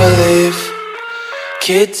make-believe.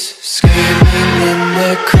 Kids screaming in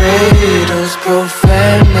their cradles,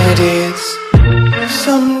 profanities.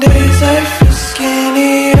 Some days I feel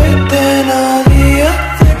skinnier than all the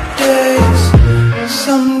other days.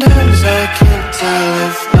 Sometimes I can't tell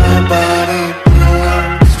if my body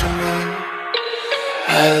belongs to me.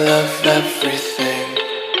 I love everything.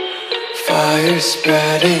 Fire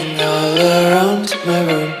spreading all around my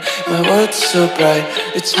room. My world's so bright,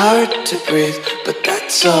 it's hard to breathe, but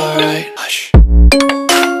that's alright. Hush.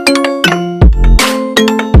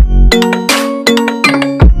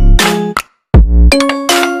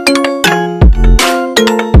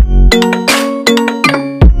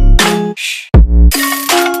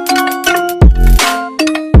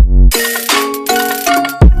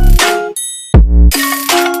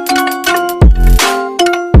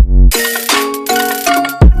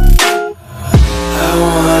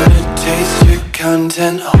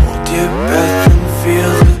 Content, hold your breath and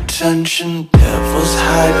feel the tension. Devils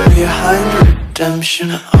hide behind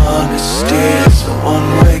redemption. Honesty is a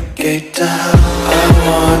one-way gate to hell. I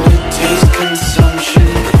wanna taste consumption,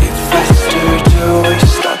 breathe faster to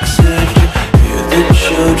waste oxygen. Hear the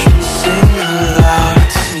children sing aloud.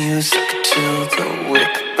 It's music till the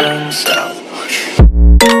wick burns out.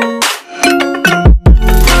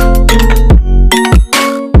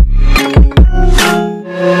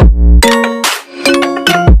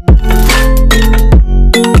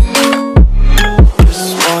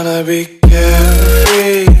 Be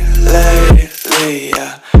carefree lately,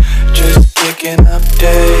 yeah. Just picking up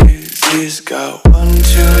daisies. Got one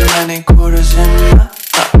too many quarters in my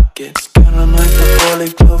pockets. Count 'em like the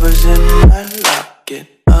 4-leaf clovers in my locket.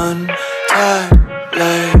 Untied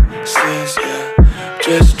laces, yeah.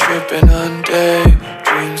 Just tripping on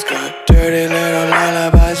daydreams. Got dirty little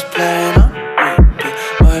lullabies playing on repeat.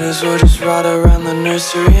 Might as well just ride around the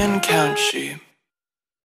nursery and count sheep.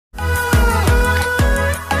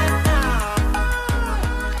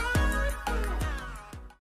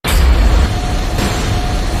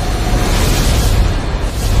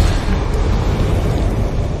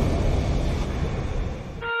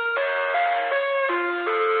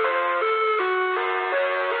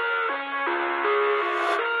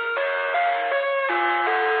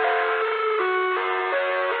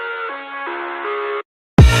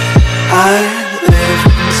 I live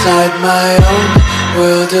inside my own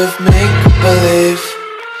world of make-believe.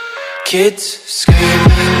 Kids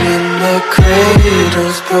screaming in their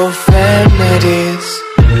cradles, profanities.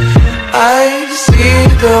 I see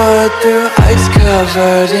the world through ice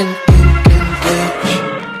covered in ink and bleach.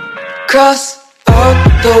 Cross out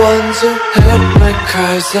the ones who heard my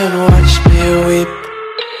cries and watched me weep.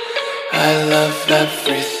 I love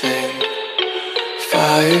everything.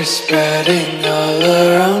 Fire spreading all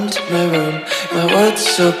around my room. My world's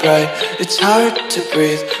so bright, it's hard to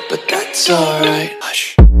breathe, but that's alright.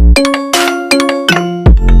 Hush.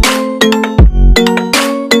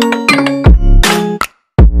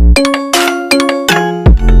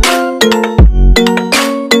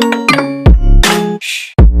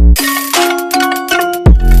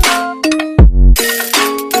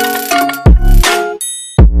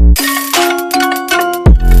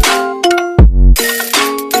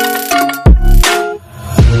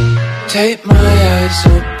 Take my eyes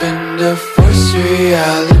open to force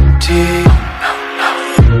reality.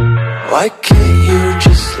 Why can't you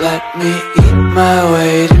just let me eat my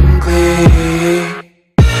weight in glee?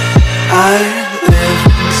 I live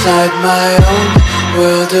inside my own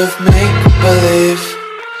world of make-believe.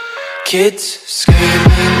 Kids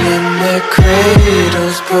screaming in their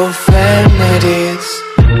cradles, profanities.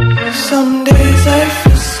 Some days I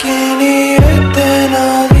feel skinnier than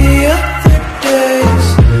all the other days.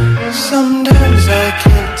 Sometimes I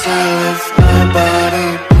can't tell if my body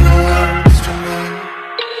belongs to me.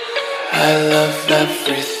 I love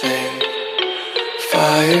everything.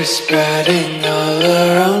 Fire spreading all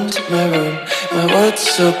around my room. My world's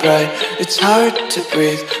so bright, it's hard to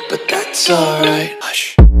breathe, but that's alright.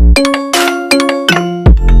 Hush.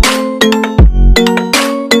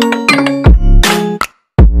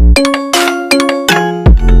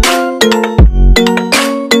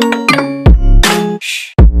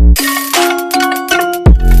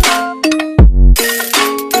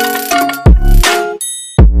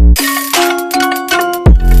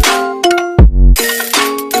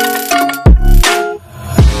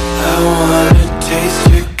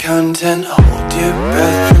 Content, hold your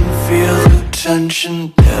breath and feel the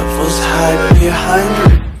tension. Devils hide behind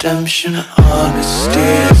redemption. Honesty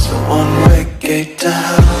is a one-way gate to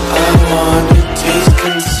hell. I wanna taste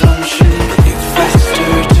consumption, breathe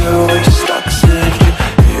faster to waste oxygen.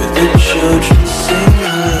 Hear the children sing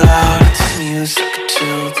aloud. It's music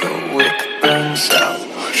till the wick burns out.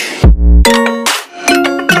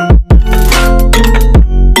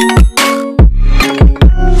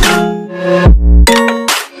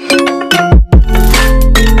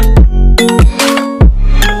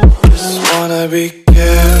 Be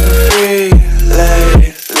carefree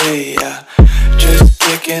lately, yeah. Just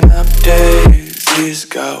picking up daisies.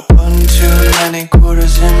 Got one too many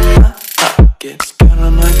quarters in my pocket.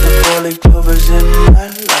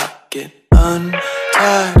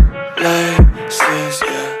 places,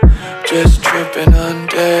 yeah. Just tripping on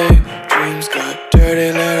daydreams. Got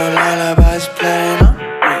dirty little lullabies playing on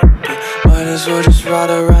repeat. Might as well just ride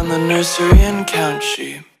around the nursery and count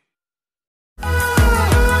sheep.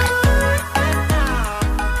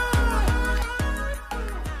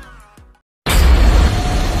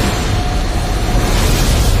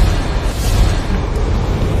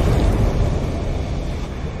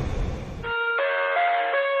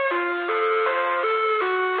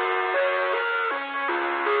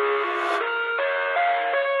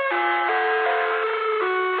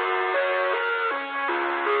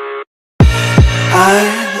 I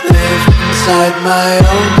live inside my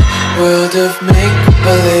own world of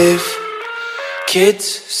make-believe. Kids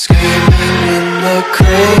screaming in their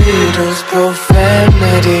cradles,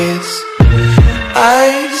 profanities.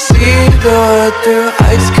 I see the world through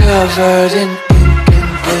eyes covered in ink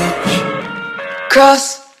and bleach. Cross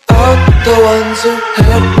out the ones who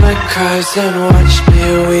heard my cries and watched me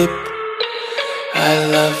weep. I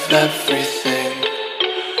love everything.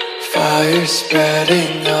 Fire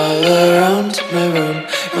spreading all around my room.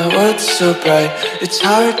 My world's so bright, it's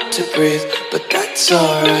hard to breathe, but that's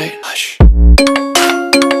alright. Hush.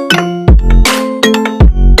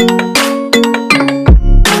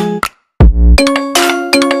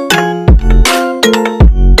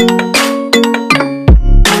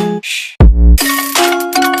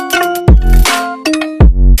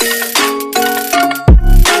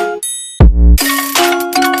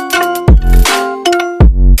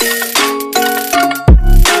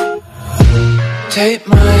 Take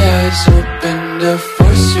my eyes open to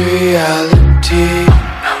force reality.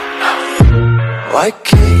 Why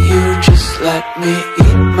can't you just let me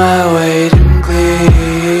eat my weight in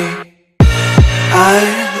glee? I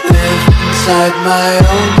live inside my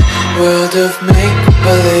own world of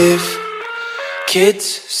make-believe. Kids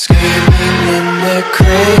screaming in their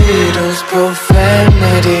cradles,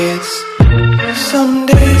 profanities. Some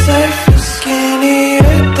days I feel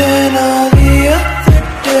skinnier than all the other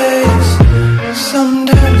days.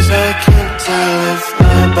 Sometimes I can't tell if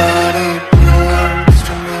my body belongs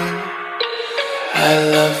to me. I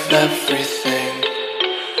love everything.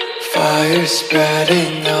 Fire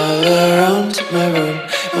spreading all around my room.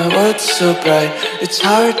 My world's so bright, it's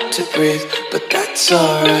hard to breathe, but that's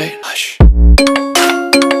alright. Hush.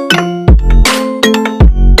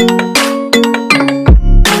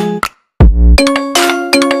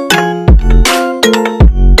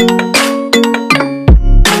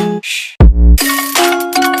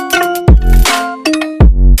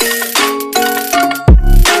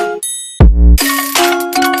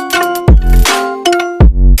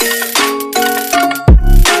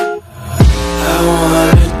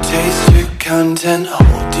 Content,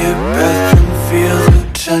 hold your breath and feel the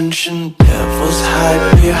tension. Devils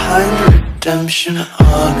hide behind redemption.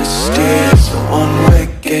 Honesty is a one-way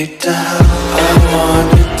gate to hell. I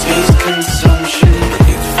wanna taste consumption.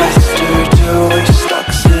 Breathe faster to waste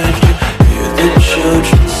oxygen. Hear the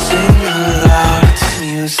children sing aloud. It's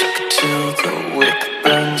music till the wick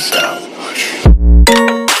burns out.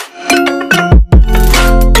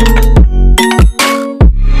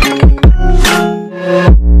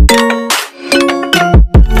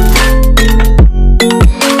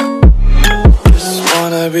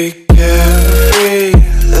 Be carefree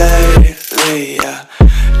lately, yeah.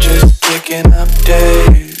 Just picking up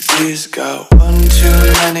daisies. Got one too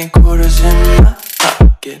many quarters in my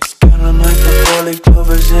pockets. Counting like the 4-leaf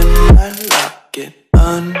clovers in my locket.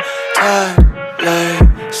 Untied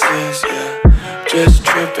laces, yeah. Just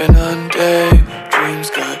tripping on daydreams.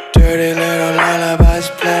 Got dirty little lullabies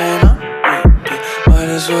playing on repeat. Might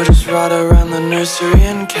as well just ride around the nursery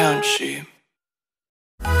and count sheep.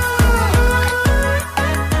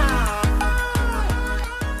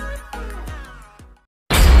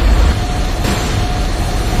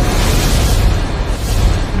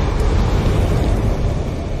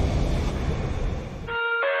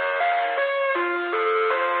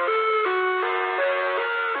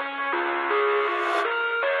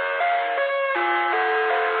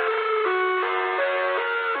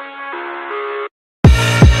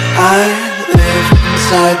 I live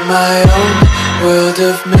inside my own world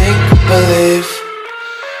of make-believe.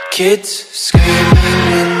 Kids screaming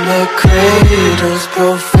in their cradles,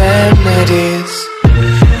 profanities.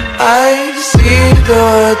 I see the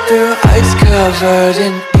world through eyes covered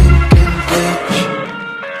in ink and bleach.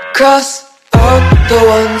 Cross out the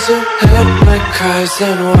ones who heard my cries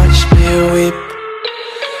and watched me weep.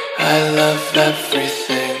 I love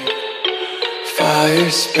everything. Fire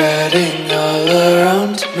spreading all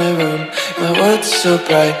around my room. My world's so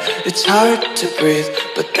bright, it's hard to breathe,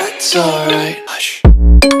 but that's alright. Hush.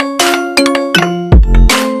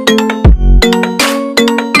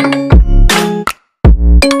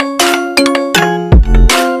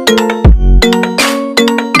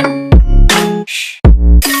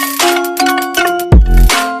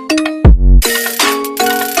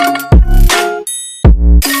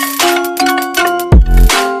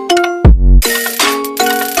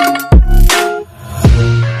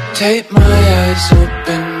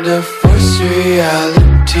 to force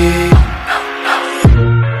reality.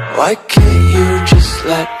 Why can't you just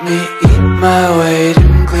let me eat my weight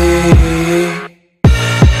in glee?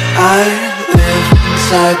 I live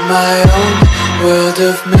inside my own world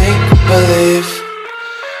of make-believe.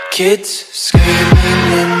 Kids screaming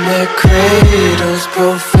in their cradles,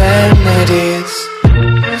 profanities.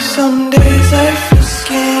 Some days I feel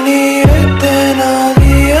skinnier than all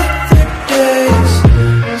the other days.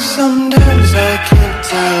 Sometimes I can't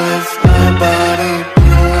tell if my body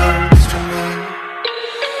belongs to me.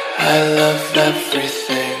 I love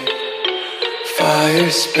everything. Fire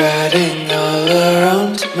spreading all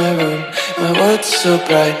around my room. My world's so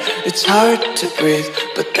bright, it's hard to breathe,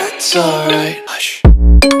 but that's alright. Hush.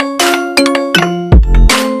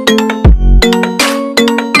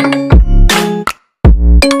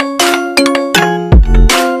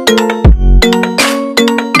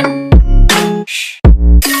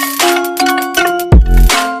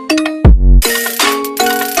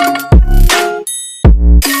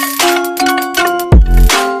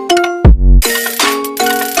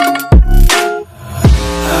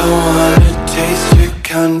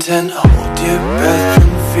 Content, hold your breath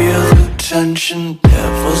and feel the tension.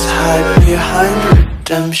 Devils hide behind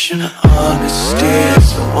redemption. Honesty is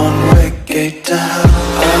a one-way gate to hell.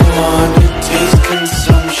 I wanna taste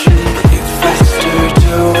consumption, breathe faster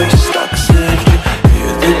to waste oxygen.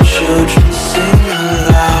 Hear the children sing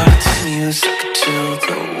aloud. It's music till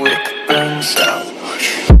the wick burns out.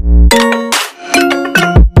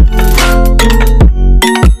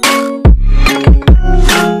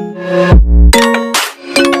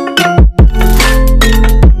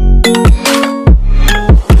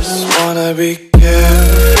 Be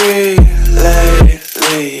carefree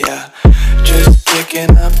lately, yeah. Just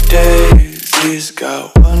kicking up daisies.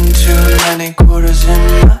 Got one too many quarters in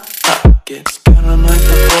my pockets. Counting like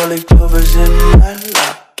the 40 clovers in my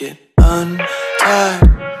locket. Untied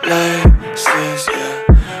laces,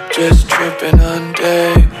 yeah. Just tripping on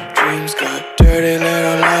daydreams. Got dirty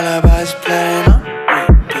little lullabies playing on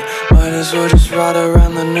repeat. Might as well just ride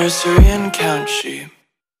around the nursery and count sheep.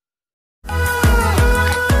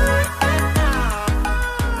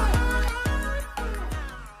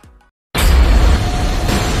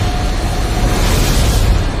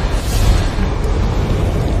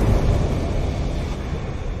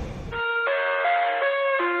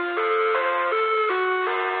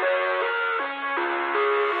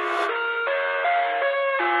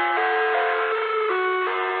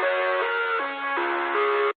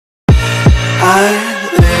 I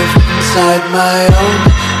live inside my own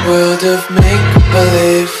world of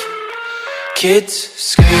make-believe. Kids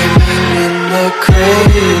screaming in their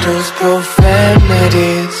cradles,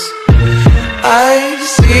 profanities. I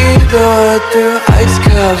see the world through ice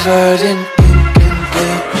covered in ink and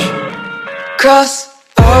bleach. Cross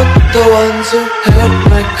out the ones who heard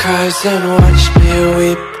my cries and watched me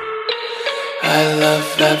weep. I love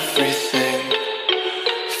everything.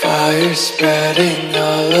 Fire spreading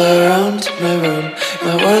all around my room.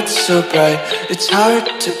 My world's so bright, it's hard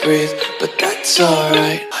to breathe, but that's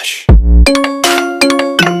alright. Hush.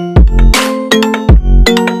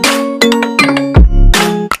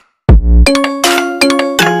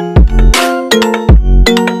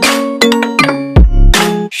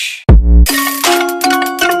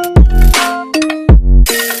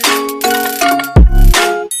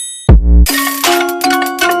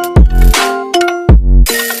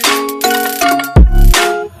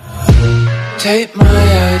 Take my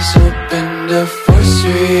eyes open to force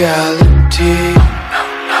reality.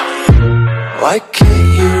 Why can't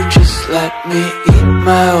you just let me eat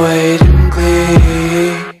my weight in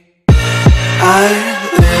glee? I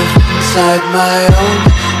live inside my own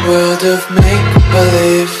world of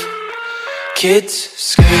make-believe. Kids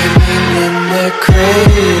screaming in their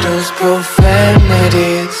cradles,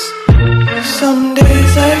 profanities. Some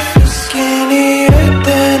days I feel skinnier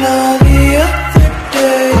than all the other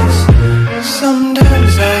days.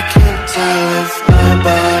 Sometimes I can't tell if my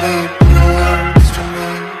body belongs to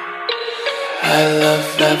me. I love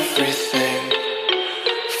everything.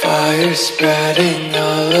 Fire spreading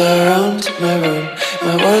all around my room.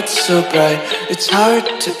 My world's so bright, it's hard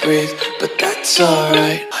to breathe, but that's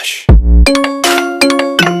alright. Hush.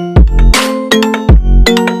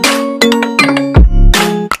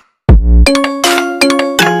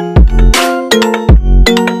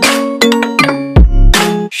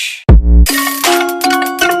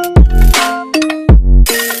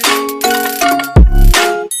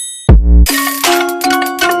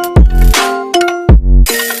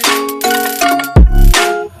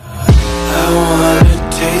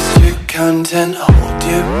 Content, hold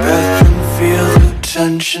your breath and feel the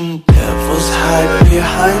tension. Devil devils hide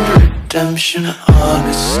behind redemption.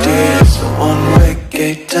 Honesty is a one-way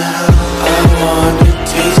gate to hell. I wanna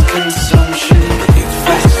taste consumption, breathe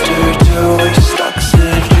faster to waste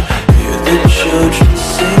oxygen. Hear the children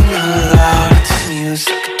sing aloud. It's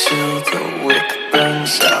music till the wick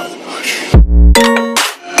burns out.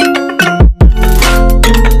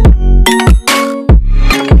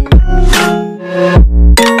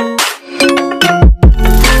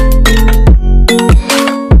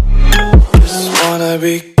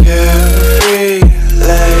 Be carefree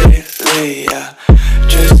lately, yeah.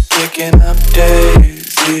 Just kicking up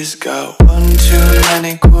daisies. Got one too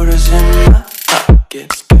many quarters in my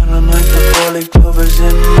pockets. Counting like the four-leaf clovers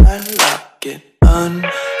in my locket.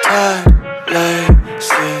 Untied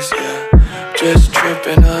laces, yeah. Just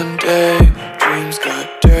tripping on daydreams. Got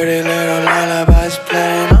dirty little lullabies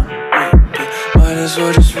playing on repeat. Might as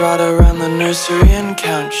well just ride around the nursery and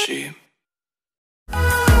count sheep.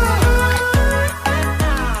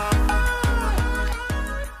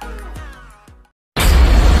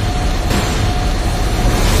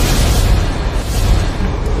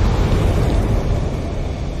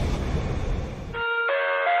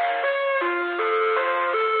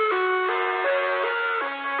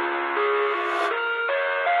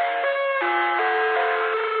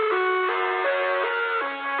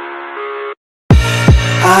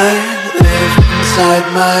 I live inside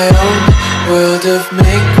my own world of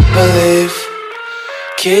make-believe.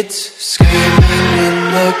 Kids screaming in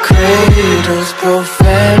their cradles,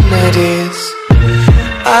 profanities.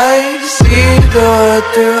 I see the world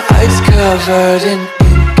through eyes covered in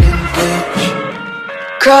ink and bleach.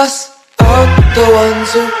 Cross out the ones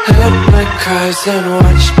who heard my cries and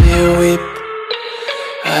watched me weep.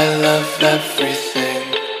 I love everything.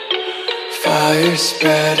 Fire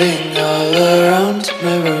spreading all around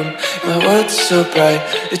my room. My world's so bright,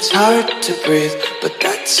 it's hard to breathe, but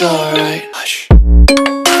that's alright. Hush.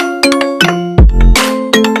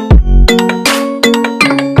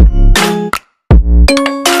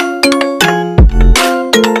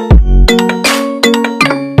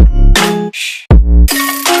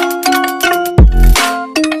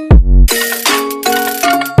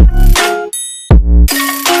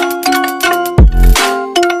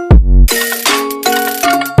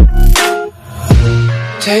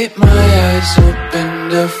 Tape my eyes open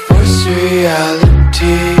to force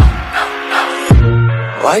reality.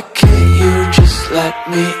 Why can't you just let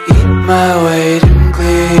me eat my weight in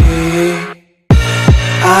glee?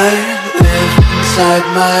 I live inside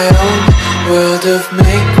my own world of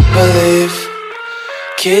make-believe.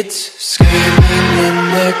 Kids screaming in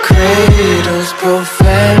their cradles,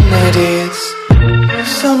 profanities.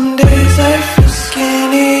 Some days I feel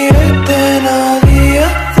skinnier than all the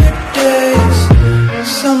other days.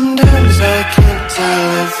 Sometimes I can't tell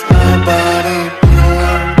if my body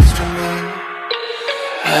belongs to me.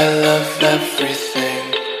 I love everything.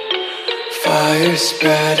 Fire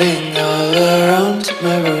spreading all around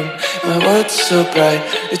my room. My world's so bright,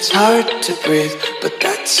 it's hard to breathe, but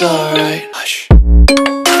that's alright. Hush.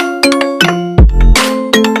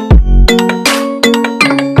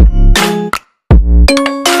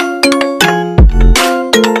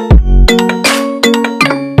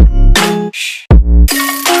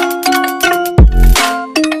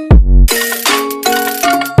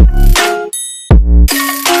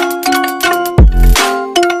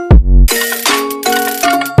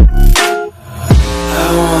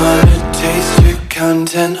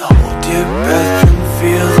 Content, hold your breath and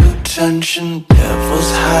feel the tension.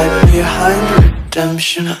 Devils hide behind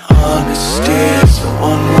redemption. Honesty is a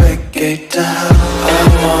one-way gate to hell. I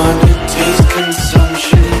wanna taste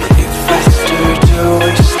consumption, breathe faster to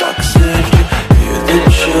waste oxygen. Hear the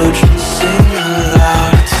children sing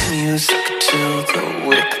aloud. It's music till the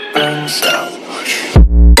wick burns out.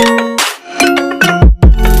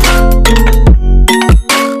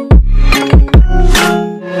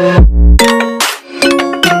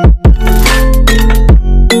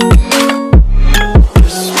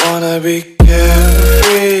 Be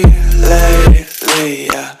carefree lately,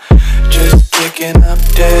 yeah. Just kicking up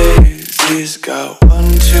daisies. Got one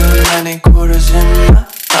too many quarters in my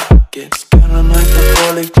pockets. Counting like the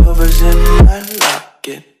four-leaf clovers in my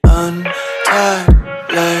locket. Untied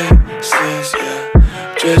laces,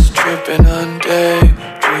 yeah. Just tripping on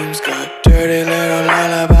daydreams. Got dirty little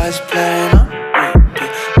lullabies playing on repeat.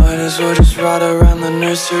 Might as well just ride around the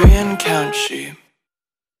nursery and count sheep.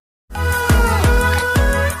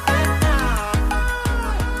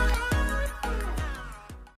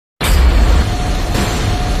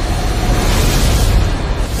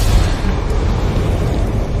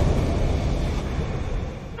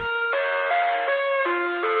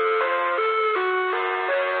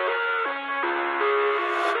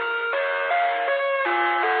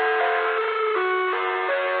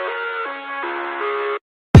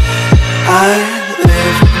 I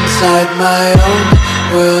live inside my own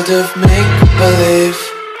world of make-believe.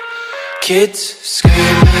 Kids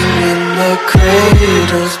screaming in the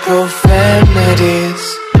cradles, profanities.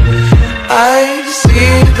 I see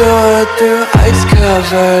the world through ice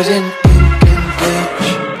covered in ink and bleach.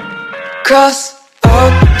 Cross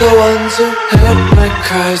out the ones who heard my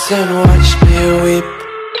cries and watched me weep.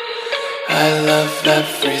 I love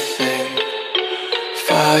everything.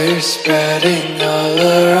 Fire spreading all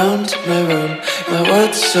around my room. My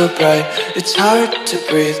world's so bright, it's hard to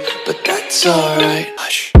breathe, but that's alright.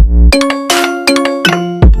 Hush.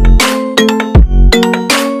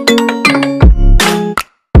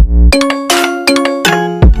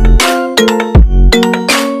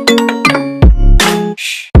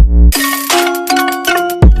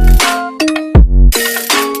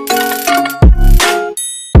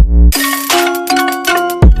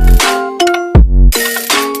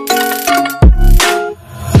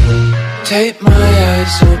 Take my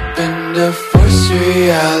eyes open to force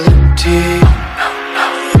reality.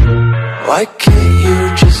 Why can't you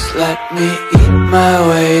just let me eat my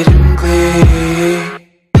weight in glee?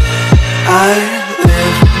 I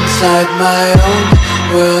live inside my own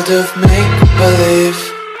world of make-believe.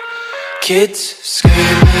 Kids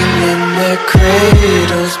screaming in their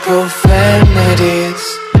cradles, profanities.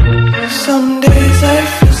 Some days I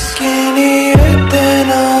feel skinnier than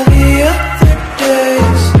all the other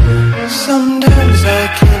days. Sometimes I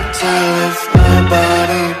can't tell if my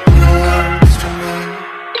body belongs to me.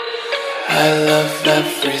 I love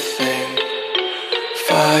everything.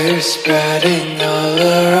 Fire spreading all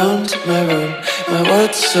around my room. My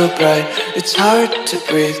world's so bright, it's hard to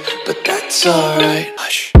breathe, but that's alright.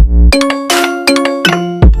 Hush.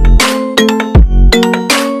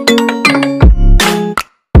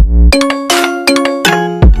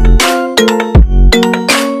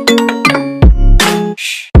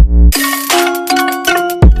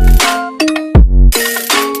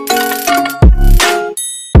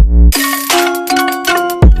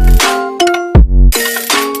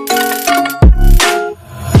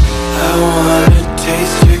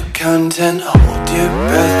 Content, hold your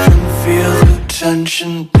breath and feel the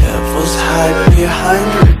tension. Devils hide behind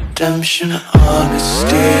redemption.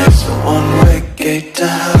 Honesty is a one-way gate to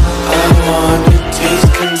hell. I wanna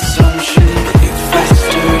taste consumption, breathe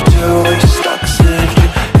faster to waste oxygen.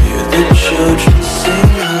 Hear the children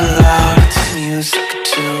sing aloud. It's music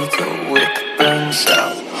till the wick burns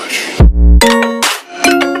out.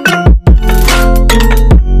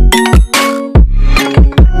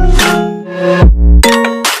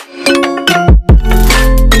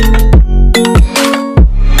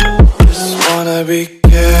 Be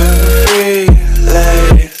carefree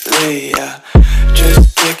lately, yeah.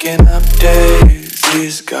 Just picking up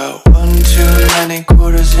daisies. Got one too many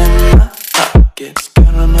quarters in my pockets.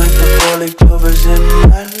 Counting like the 4-leaf clovers in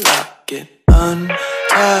my locket.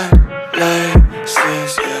 Untied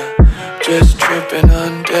laces, yeah. Just tripping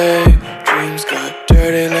on daydreams. Got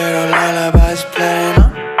dirty little lullabies playing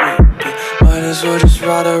on repeat. Might as well just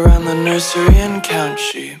ride around the nursery and count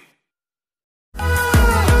sheep.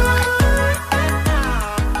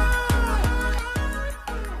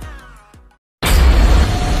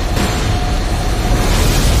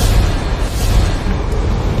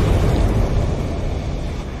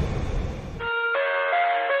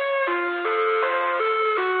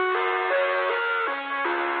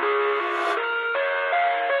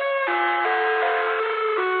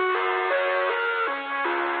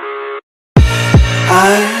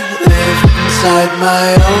 I live inside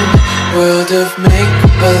my own world of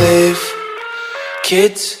make-believe.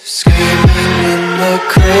 Kids screaming in the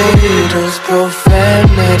cradles,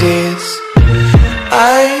 profanities.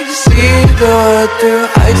 I see the world through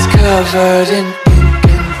ice covered in ink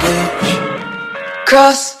and bleach.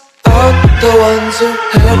 Cross out the ones who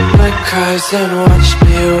heard my cries and watched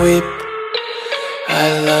me weep.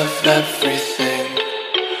 I love everything.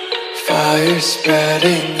 Fire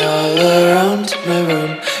spreading all around my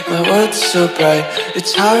room. My world's so bright,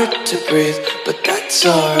 it's hard to breathe, but that's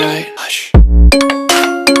alright. Hush.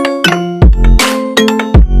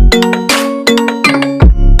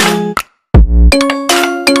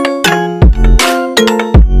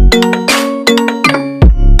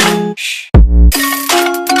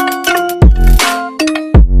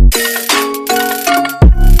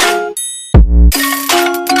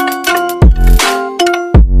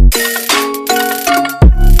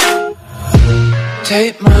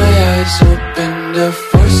 Take my eyes open to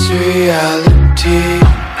force reality.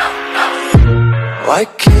 Why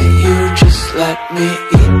can't you just let me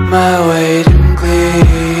eat my weight in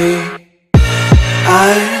glee?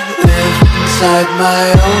 I live inside my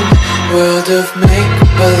own world of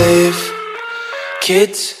make-believe.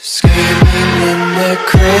 Kids screaming in their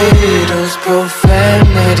cradles,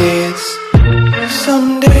 profanities.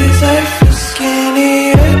 Some days I feel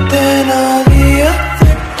skinnier than all the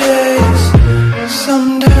other days.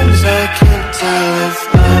 Sometimes I can't tell if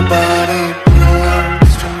my body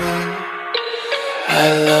belongs to me. I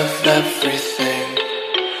love everything.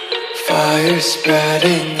 Fire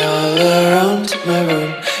spreading all around my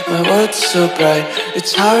room. My world's so bright,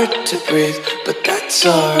 it's hard to breathe, but that's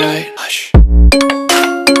alright. Hush.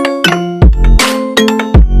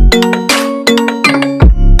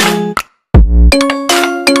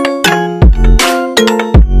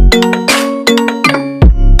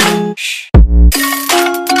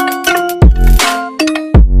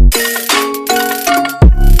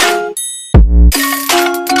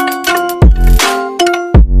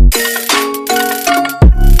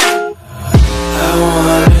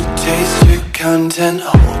 Content,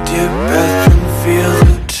 hold your breath and feel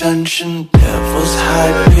the tension. Devils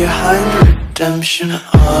hide behind redemption.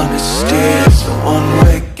 Honesty is a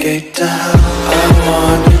one-way gate to hell. I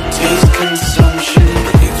wanna taste consumption.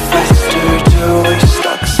 Breathe faster to waste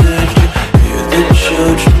oxygen. Hear the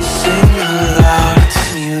children sing aloud. It's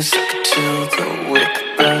music till the wick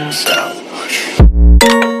burns out.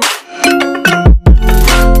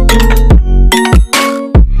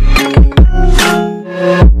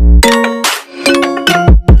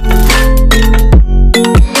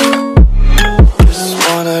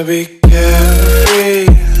 Be carefree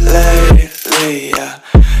lately, yeah.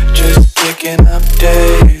 Just picking up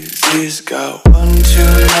daisies. Got one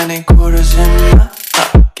too many quarters in my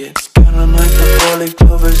pockets. Counting like the 4-leaf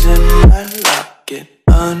clovers in my locket.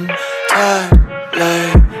 Untied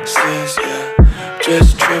laces, yeah.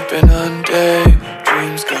 Just tripping on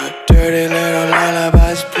daydreams. Got dirty little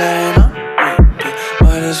lullabies playing on repeat.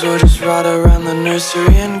 Might as well just ride around the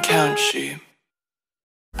nursery and count sheep.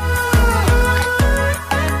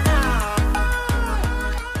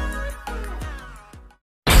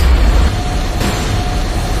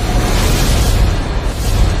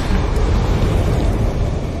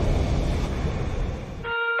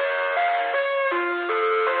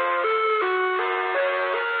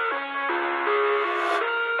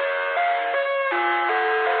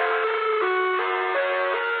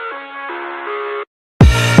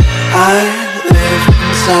 I live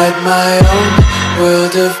inside my own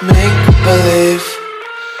world of make-believe.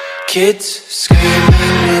 Kids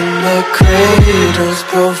screaming in their cradles,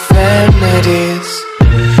 profanities.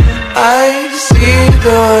 I see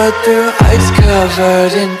the world through eyes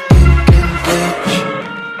covered in ink and bleach.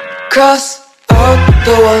 Cross out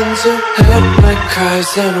the ones who heard my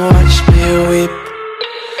cries and watched me weep.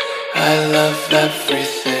 I love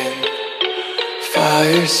everything.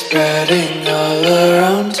 Fire spreading all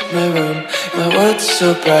around my room. My world's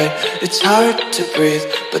so bright, it's hard to breathe,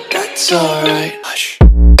 but that's alright. Hush.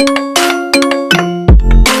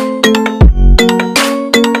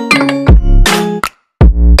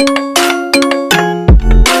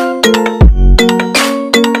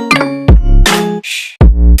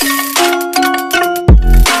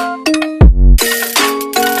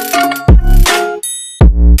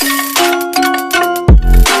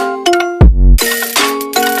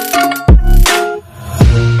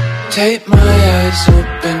 Take my eyes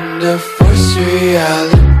open to force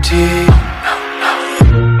reality.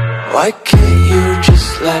 Why can't you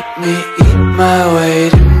just let me eat my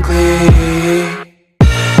weight in glee?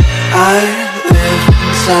 I live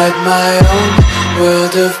inside my own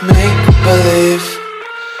world of make-believe.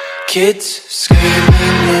 Kids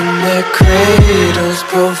screaming in their cradles,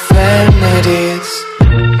 profanities.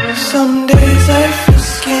 Some days I feel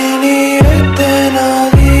skinnier than all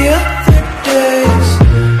the other days.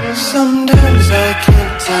 Sometimes I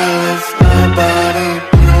can't tell if my body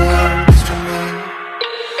belongs to me.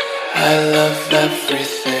 I love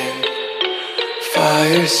everything.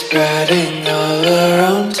 Fire spreading all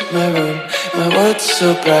around my room. My world's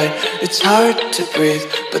so bright, it's hard to breathe,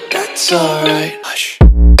 but that's alright. Hush.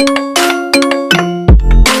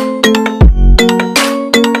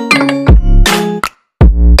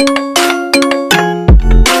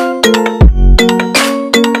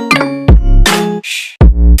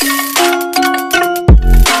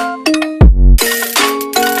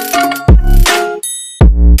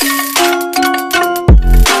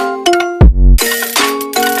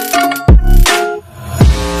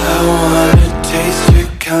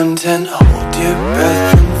 Content, hold your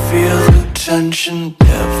breath and feel the tension.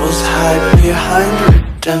 Devils hide behind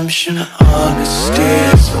redemption. Honesty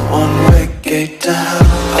is a one-way gate to hell.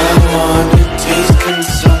 I wanna taste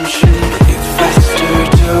consumption. Breathe faster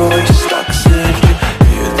to waste oxygen.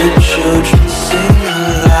 Hear the children sing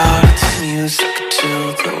aloud. It's music till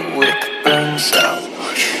the wick burns out.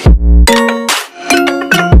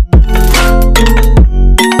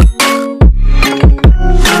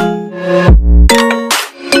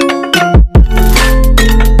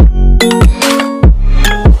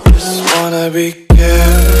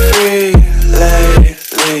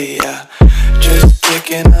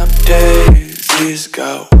 picking up daisies.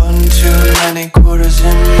 Got one too many quarters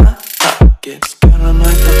in my pocket. Spinning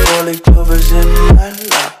like the four-leaf clovers in my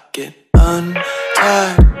locket.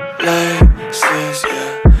 Untied laces,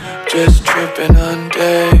 yeah, just tripping on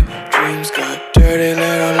daydreams. Got dirty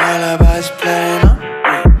little lullabies playing on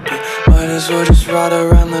repeat. Might as well just ride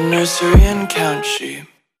around the nursery and count sheep.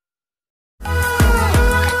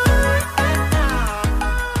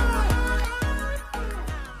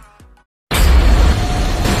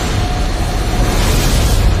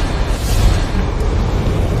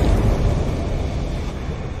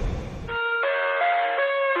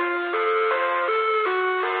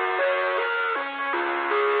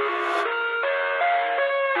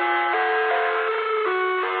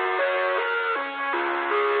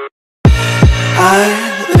 I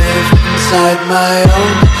live inside my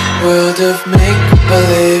own world of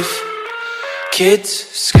make-believe. Kids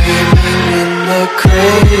screaming in their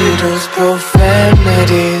cradles,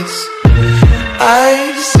 profanities.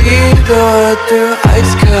 I see the world through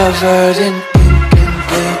ice covered in ink and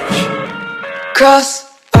bleach. Cross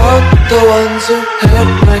out the ones who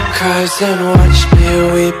heard my cries and watched me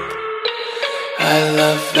weep. I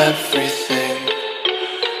love everything.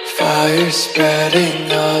 Fire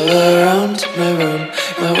spreading all around my room.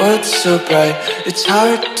 My world's so bright, it's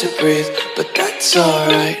hard to breathe, but that's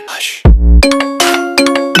alright. Hush.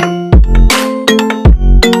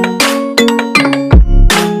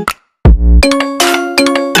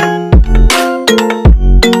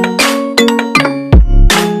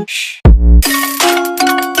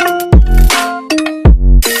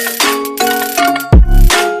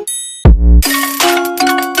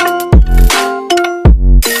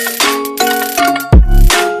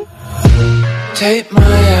 Tape my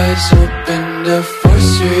eyes open to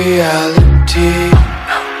force reality.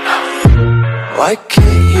 Why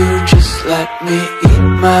can't you just let me eat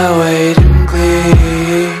my weight in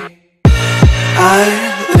glee? I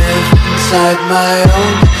live inside my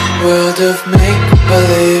own world of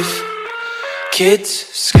make-believe. Kids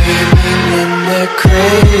screaming in their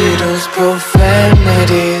cradles,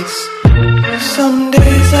 profanities. Some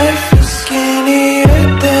days I feel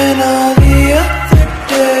skinnier than all the other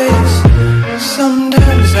days.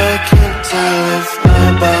 Sometimes I can't tell if my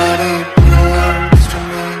body belongs to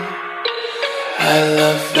me. I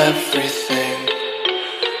love everything.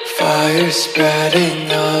 Fire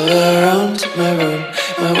spreading all around my room.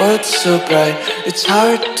 My world's so bright, it's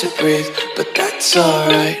hard to breathe, but that's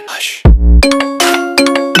alright. Hush.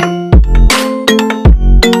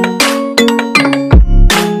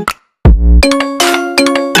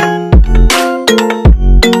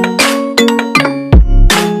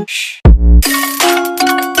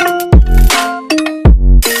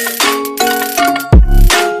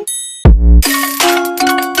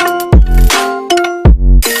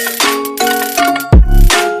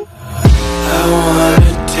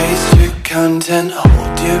 Content,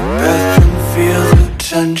 hold your breath and feel the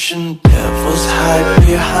tension. Devils hide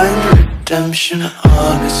behind redemption.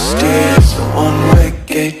 Honesty is a one-way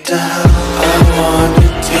gate to hell. I wanna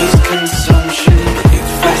taste consumption.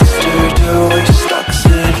 Breathe faster to waste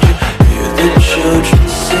oxygen. Hear the children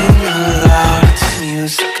sing aloud. It's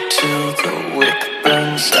music till the wick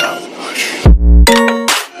burns out.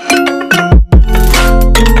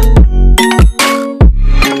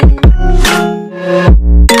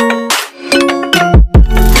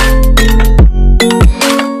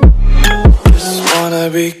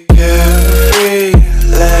 Be carefree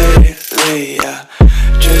lately, yeah.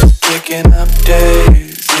 Just picking up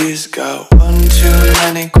daisies. Got one too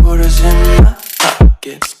many quarters in my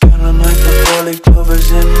pocket. Spinning like the four-leaf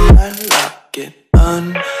clovers in my locket.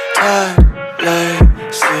 Untied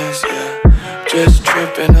laces, yeah. Just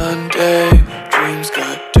tripping on daydreams.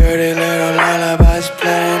 Got dirty little lullabies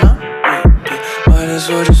playing on repeat. Might as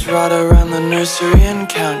well just ride around the nursery and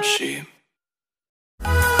count sheep.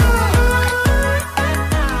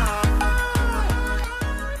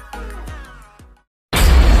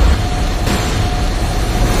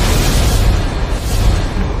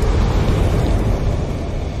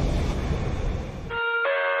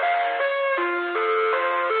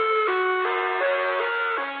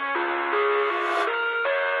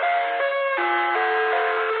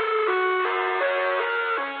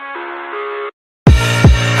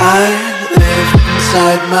 I live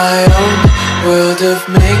inside my own world of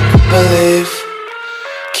make-believe.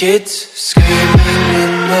 Kids screaming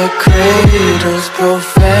in their cradles,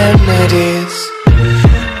 profanities.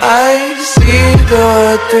 I see the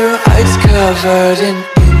world through ice covered in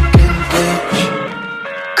ink and bleach.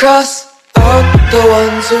 Cross out the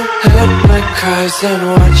ones who heard my cries and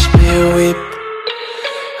watched me weep.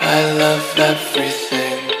 I love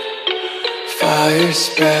everything. Fire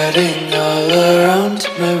spreading all around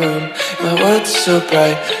my room. My world's so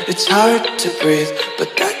bright, it's hard to breathe, but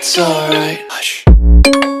that's alright. Hush.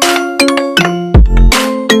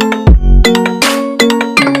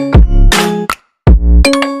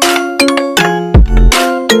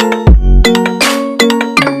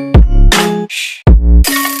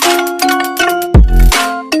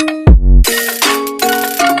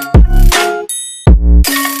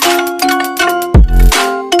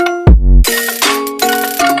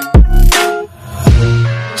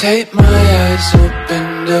 Take my eyes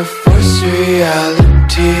open to force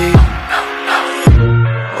reality.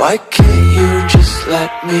 Why can't you just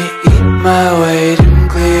let me eat my weight in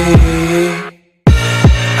glee?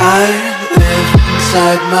 I live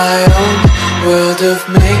inside my own world of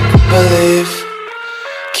make-believe.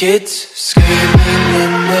 Kids screaming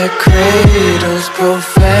in their cradles,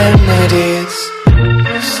 profanities.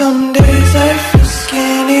 Some days I feel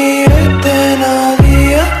skinnier than all the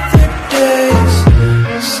other days.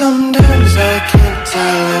 Sometimes I can't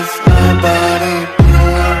tell if my body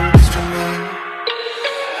belongs to me.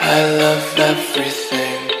 I love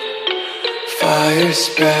everything. Fire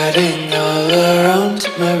spreading all around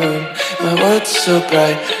my room. My world's so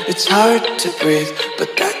bright, it's hard to breathe, but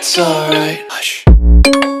that's alright. Hush.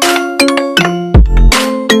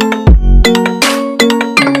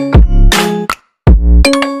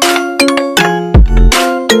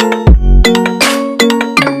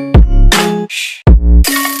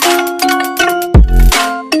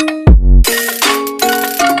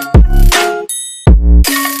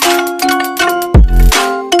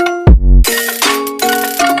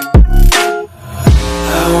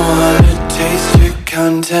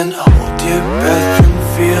 Content, hold your breath and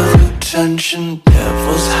feel the tension.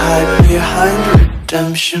 Devils hide behind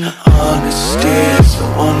redemption. Honesty is a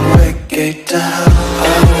one-way gate to hell.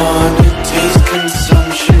 I wanna taste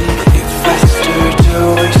consumption. Breathe faster to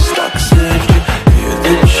waste oxygen. Hear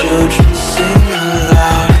the children sing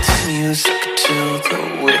aloud. It's music till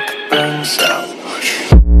the wick burns out.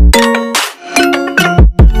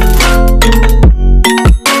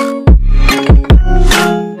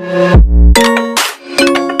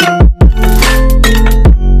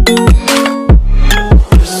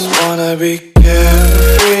 Be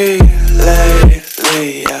carefree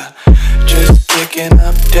lately, yeah. Just picking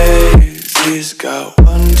up daisies. Got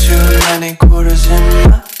one too many quarters in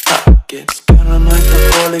my pockets. Counting like the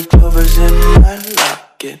 4-leaf clovers in my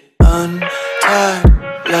locket. Untied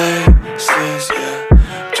laces,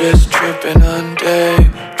 yeah. Just tripping on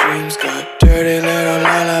daydreams. Got dirty little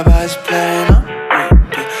lullabies playing on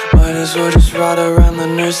repeat. Might as well just ride around the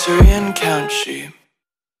nursery and count sheep.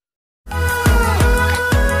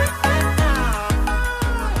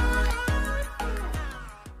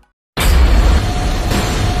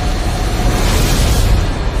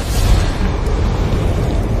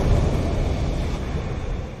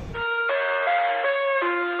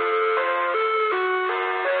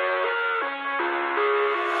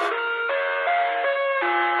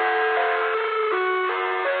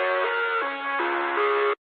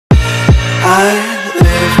 I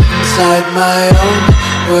live inside my own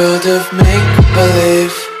world of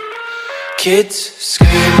make-believe. Kids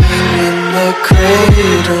screaming in their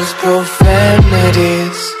cradles,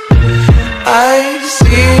 profanities. I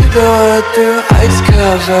see the world through eyes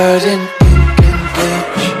covered in ink and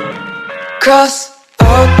bleach. Cross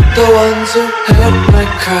out the ones who heard my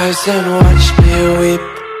cries and watched me weep.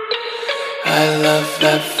 I love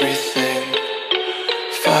everything.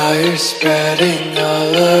 Fire spreading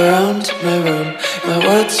all around my room. My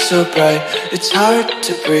world's so bright, it's hard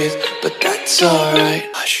to breathe, but that's alright.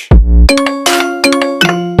 Hush.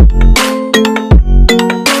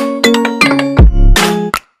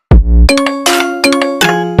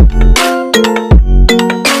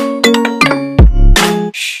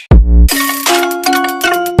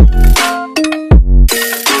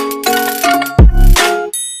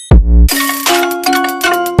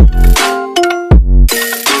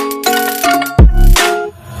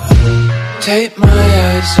 Take my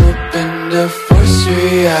eyes open to force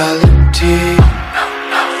reality.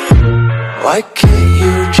 Why can't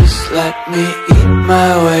you just let me eat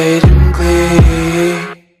my weight in glee?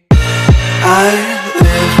 I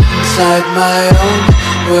live inside my own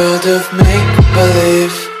world of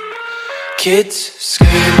make-believe. Kids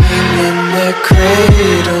screaming in their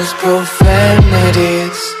cradles,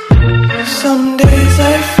 profanities. Some days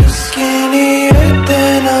I feel skinnier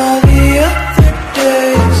than all the other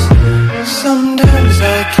days. Sometimes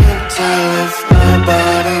I can't tell if my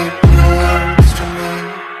body belongs to me.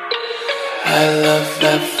 I love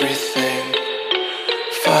everything.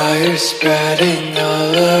 Fire spreading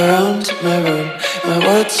all around my room. My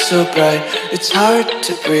world's so bright, it's hard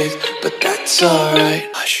to breathe, but that's alright.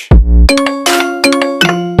 Hush.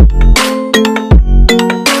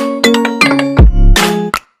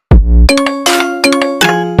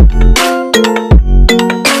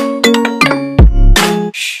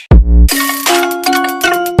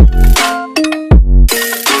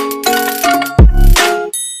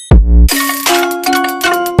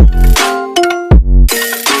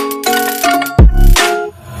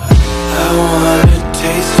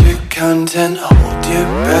 Content, hold your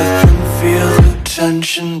breath and feel the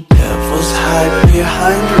tension. Devils hide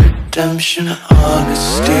behind redemption.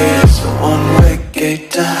 Honesty is a one-way gate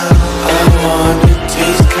to hell. I wanna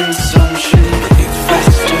taste consumption. Breathe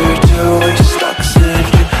faster to waste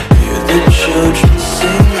oxygen. Hear the children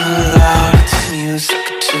sing aloud. It's music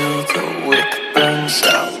till the wick burns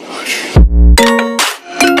out.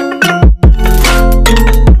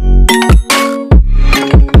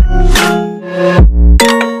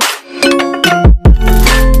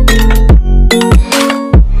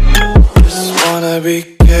 Be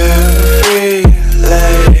carefree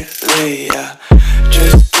lately, yeah.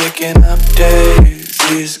 Just picking up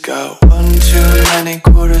daisies. Got one too many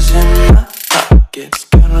quarters in my pockets.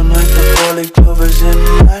 Counting like the 4-leaf clovers in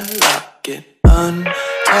my locket.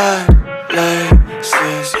 Untied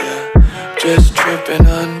laces, yeah. Just tripping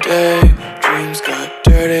on daydreams. Got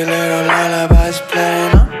dirty little lullabies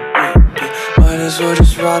playing on repeat. Might as well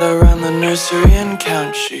just ride around the nursery and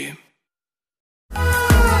count sheep.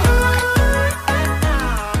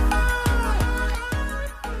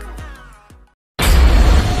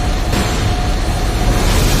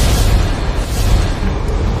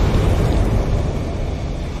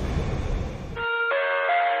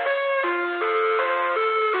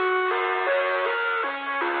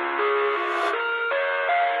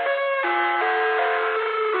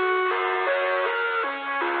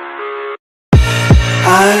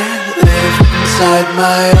 I live inside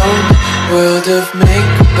my own world of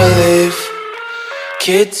make-believe.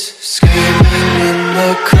 Kids screaming in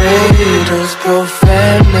the cradles,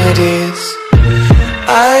 profanities.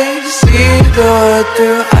 I see the world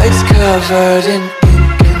through eyes covered in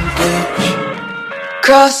ink and bleach.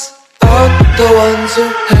 Cross out the ones who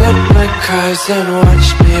heard my cries and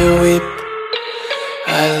watched me weep.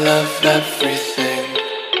 I love everything.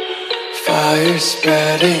 Fire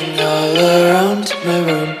spreading all around my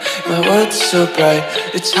room. My world's so bright,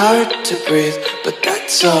 it's hard to breathe, but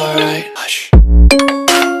that's alright. Hush.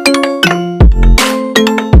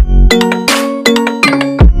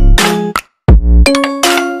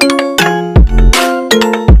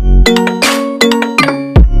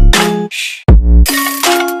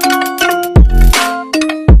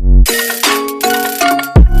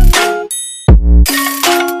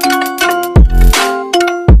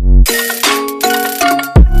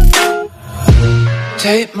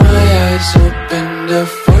 Take my eyes open to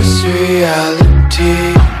force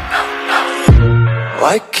reality.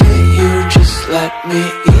 Why can't you just let me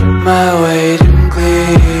eat my weight in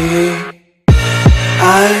glee?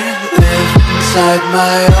 I live inside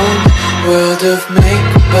my own world of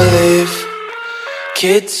make-believe.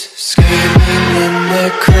 Kids screaming in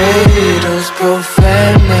their cradles,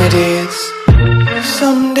 profanities.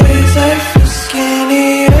 Some days I feel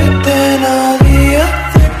skinnier than all the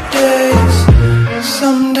other days.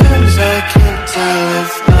 Sometimes I can't tell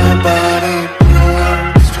if my body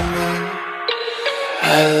belongs to me.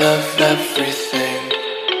 I love everything.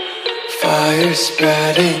 Fire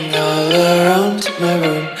spreading all around my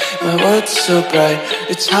room. My world's so bright,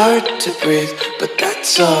 it's hard to breathe, but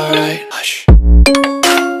that's alright. Hush.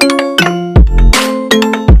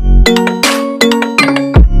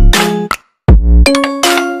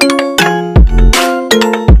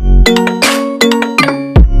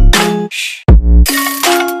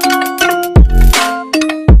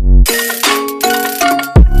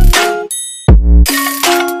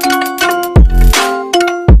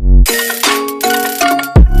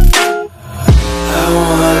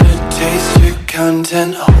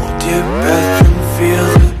 Content, hold your breath and feel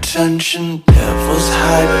the tension. Devils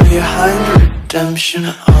hide behind redemption.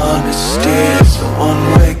 Honesty is a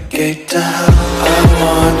one-way gate to hell. I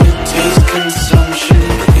wanna taste consumption.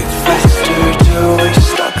 Breathe faster to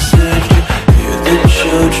waste oxygen. Hear the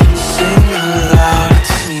children sing aloud.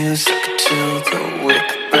 It's music till the wick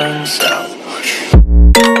burns out.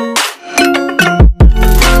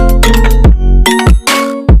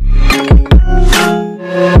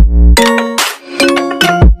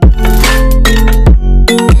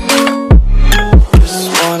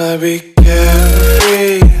 Be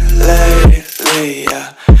carefree lately,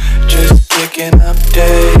 yeah. Just picking up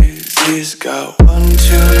daisies. Got one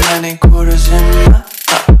too many quarters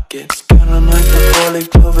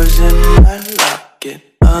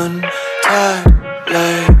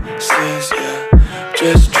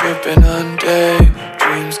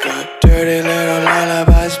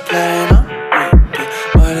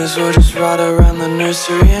well just ride around the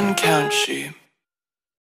nursery and count sheep.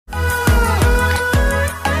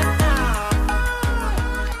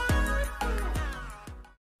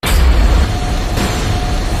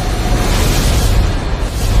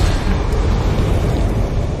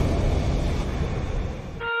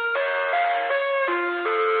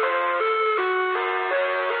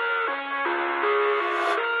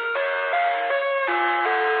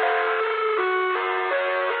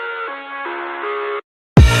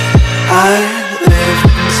 I live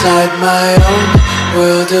inside my own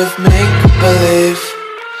world of make-believe.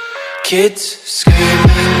 Kids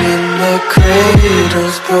screaming in their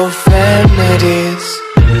cradles, profanities.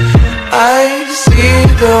 I see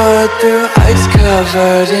the world through ice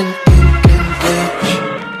covered in ink and bleach.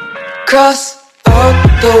 Cross out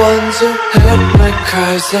the ones who heard my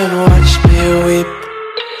cries and watched me weep.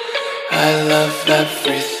 I love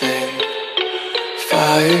everything.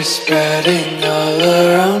 Fire spreading all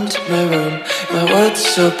around my room. My world's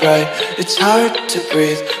so bright, it's hard to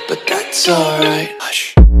breathe, but that's alright.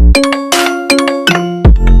 Hush.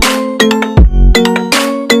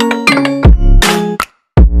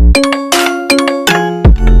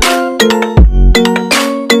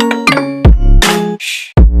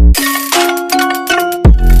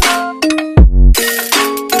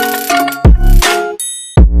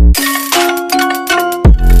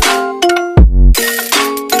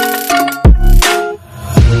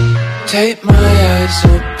 Take my eyes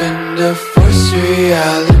open to force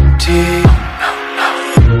reality.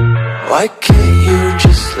 Why can't you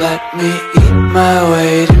just let me eat my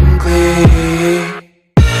weight in glee?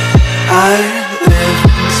 I live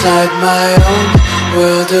inside my own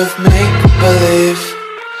world of make-believe.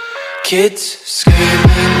 Kids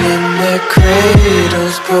screaming in their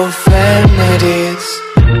cradles, profanities.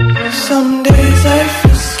 Some days I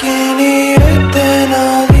feel skinnier than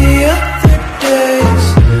all the other days.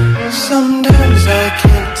 Sometimes I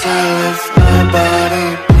can't tell if my body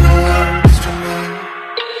belongs to me.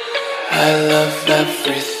 I love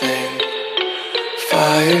everything.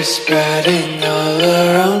 Fire spreading all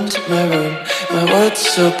around my room. My world's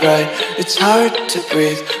so bright, it's hard to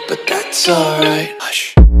breathe, but that's alright.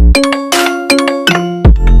 Hush.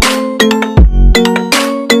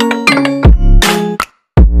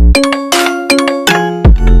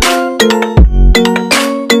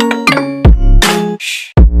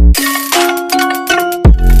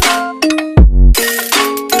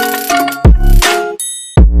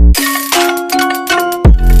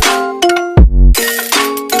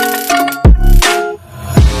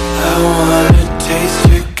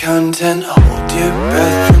 Content, hold your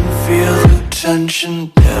breath and feel the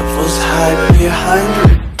tension. Devils hide behind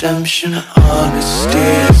redemption. Honesty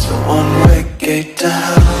is the one-way gate to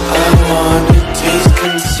hell. I wanna taste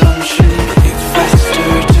consumption. Breathe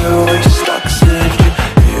faster to waste oxygen.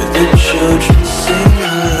 Hear the children sing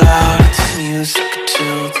aloud. It's music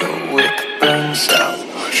till the wick burns out.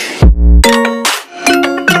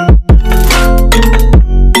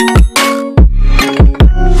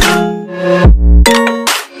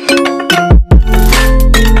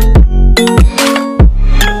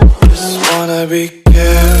 Be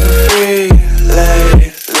carefree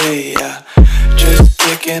lately, yeah. Just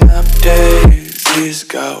picking up daisies.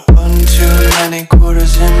 Got 1 too many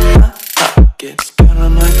quarters in my pockets.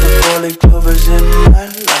 Counting like the 4-leaf clovers in my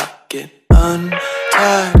locket.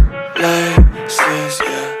 Untied laces,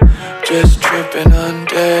 yeah. Just tripping on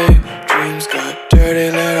daydreams. Got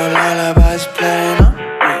dirty little lullabies playing on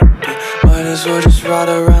repeat. Might as well just ride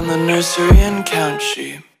around the nursery and count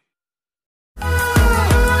sheep.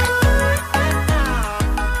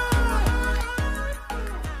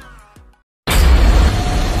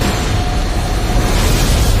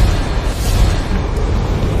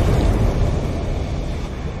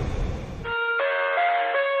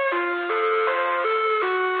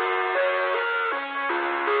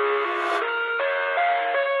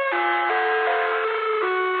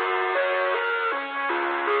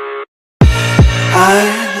 I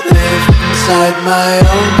live inside my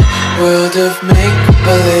own world of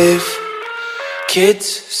make-believe. Kids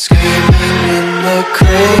screaming in their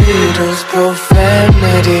cradles,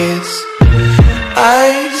 profanities.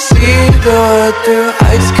 I see the world through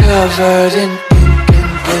ice covered in ink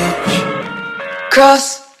and bleach. Cross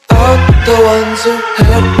out the ones who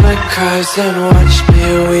heard my cries and watched me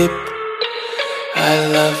weep. I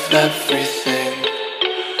love everything.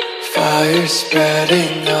 Fire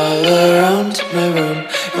spreading all around my room.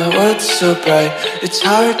 My world's so bright, it's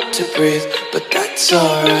hard to breathe, but that's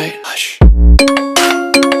alright. Hush.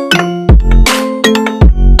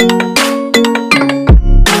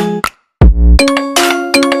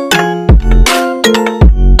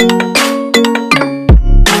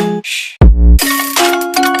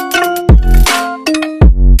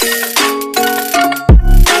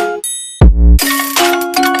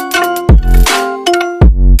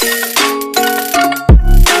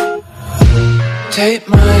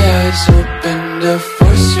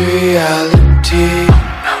 force reality.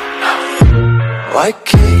 Why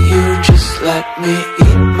can't you just let me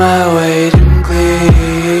eat my weight in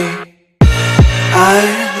glee? I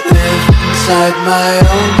live inside my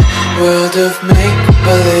own world of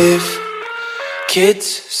make-believe. Kids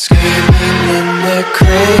screaming in their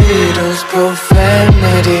cradles,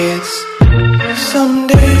 profanities. Some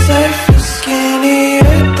days I feel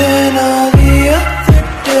skinnier than all the other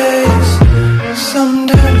days.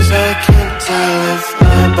 Sometimes I can't tell if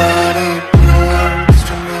my body belongs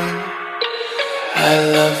to me. I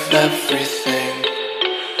love everything.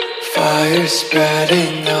 Fire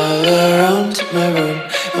spreading all around my room.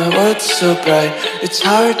 My world's so bright, it's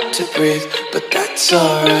hard to breathe, but that's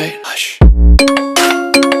alright. Hush.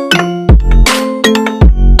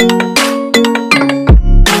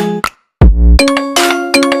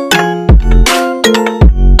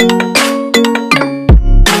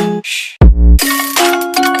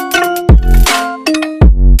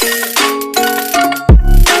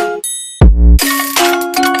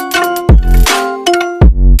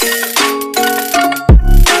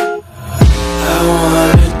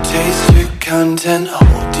 Content,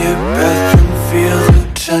 hold your breath and feel the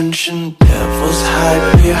tension. Devils hide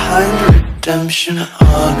behind redemption.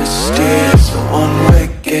 Honesty is a one-way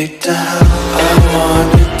gate to hell. I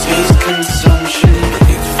wanna taste consumption.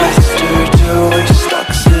 Breathe faster to waste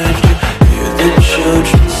oxygen. Hear the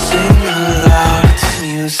children sing aloud. It's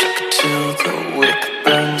music till the wick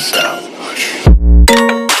burns out.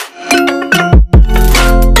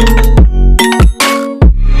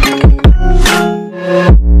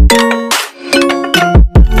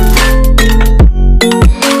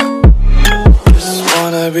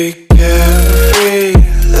 Be carefree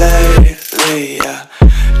lately, yeah.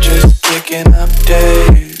 Just kicking up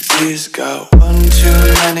daisies. Got one too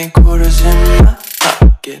many quarters in my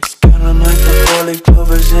pockets. Count 'em like the 4-leaf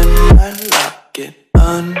clovers in my locket.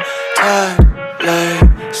 Untied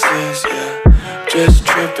laces, yeah. Just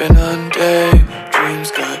tripping on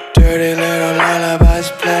daydreams. Got dirty little lullabies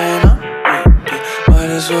playing on repeat.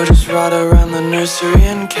 Might as well just ride around the nursery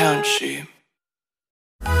and count sheep.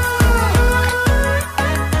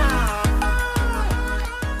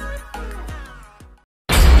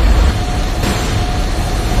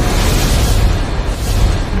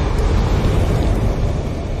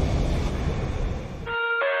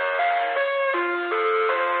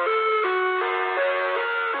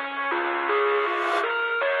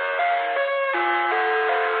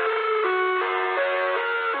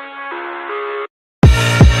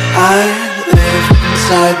 I live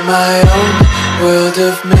inside my own world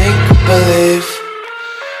of make-believe.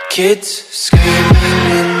 Kids screaming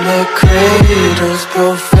in their cradles,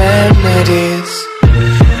 profanities.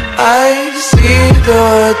 I see the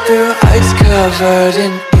world through ice covered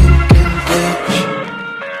in ink and bleach.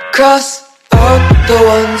 Cross out the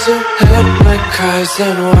ones who heard my cries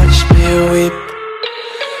and watched me weep.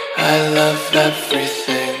 I love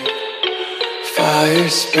everything. Fire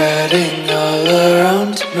spreading all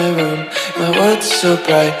around my room. My world's so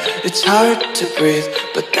bright, it's hard to breathe,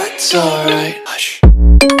 but that's alright. Hush.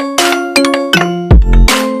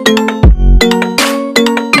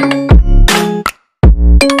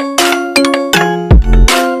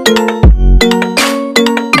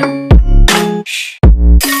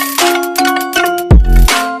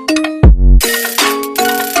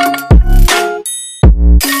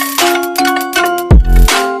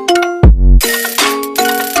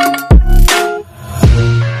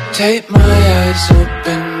 Take my eyes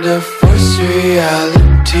open to force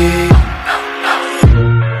reality.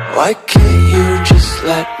 Why can't you just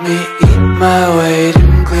let me eat my weight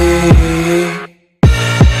in glee?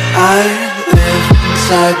 I live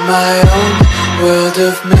inside my own world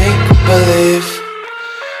of make-believe.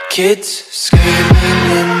 Kids screaming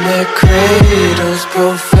in their cradles,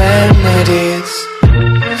 profanities.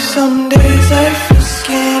 Some days I feel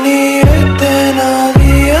skinnier than all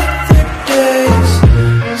the other days.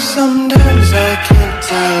 Sometimes I can't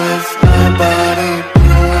tell if my body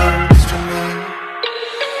belongs to me.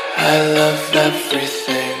 I love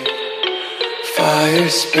everything. Fire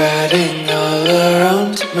spreading all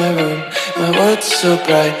around my room. My world's so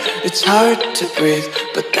bright, it's hard to breathe,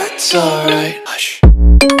 but that's alright. Hush.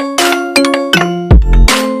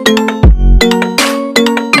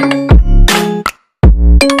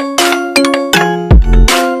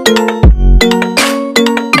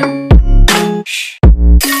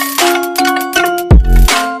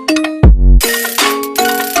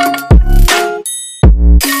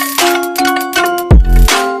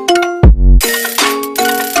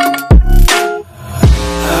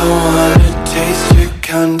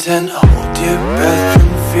 Content, hold your breath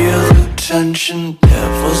and feel the tension.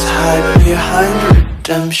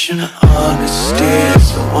 redemption. Honesty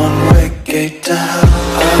is a one-way gate to hell.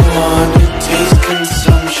 I wanna taste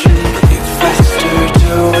consumption, breathe faster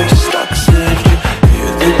to waste oxygen.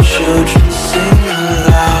 Hear the children sing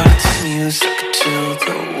aloud. It's music till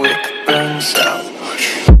the wick burns out.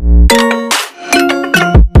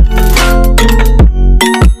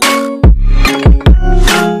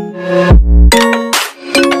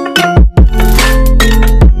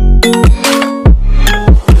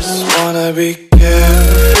 Be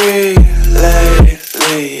carefree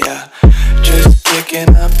lately, yeah. Just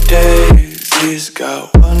picking up daisies.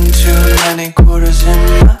 Got one too many quarters in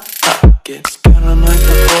my pockets. Count 'em like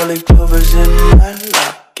the 4-leaf clovers in my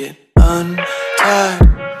locket. Untied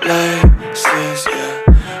laces,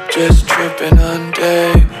 yeah. Just tripping on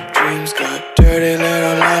daydreams. Got dirty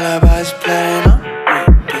little lullabies playing on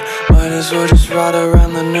repeat. Might as well just ride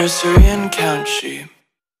around the nursery and count sheep.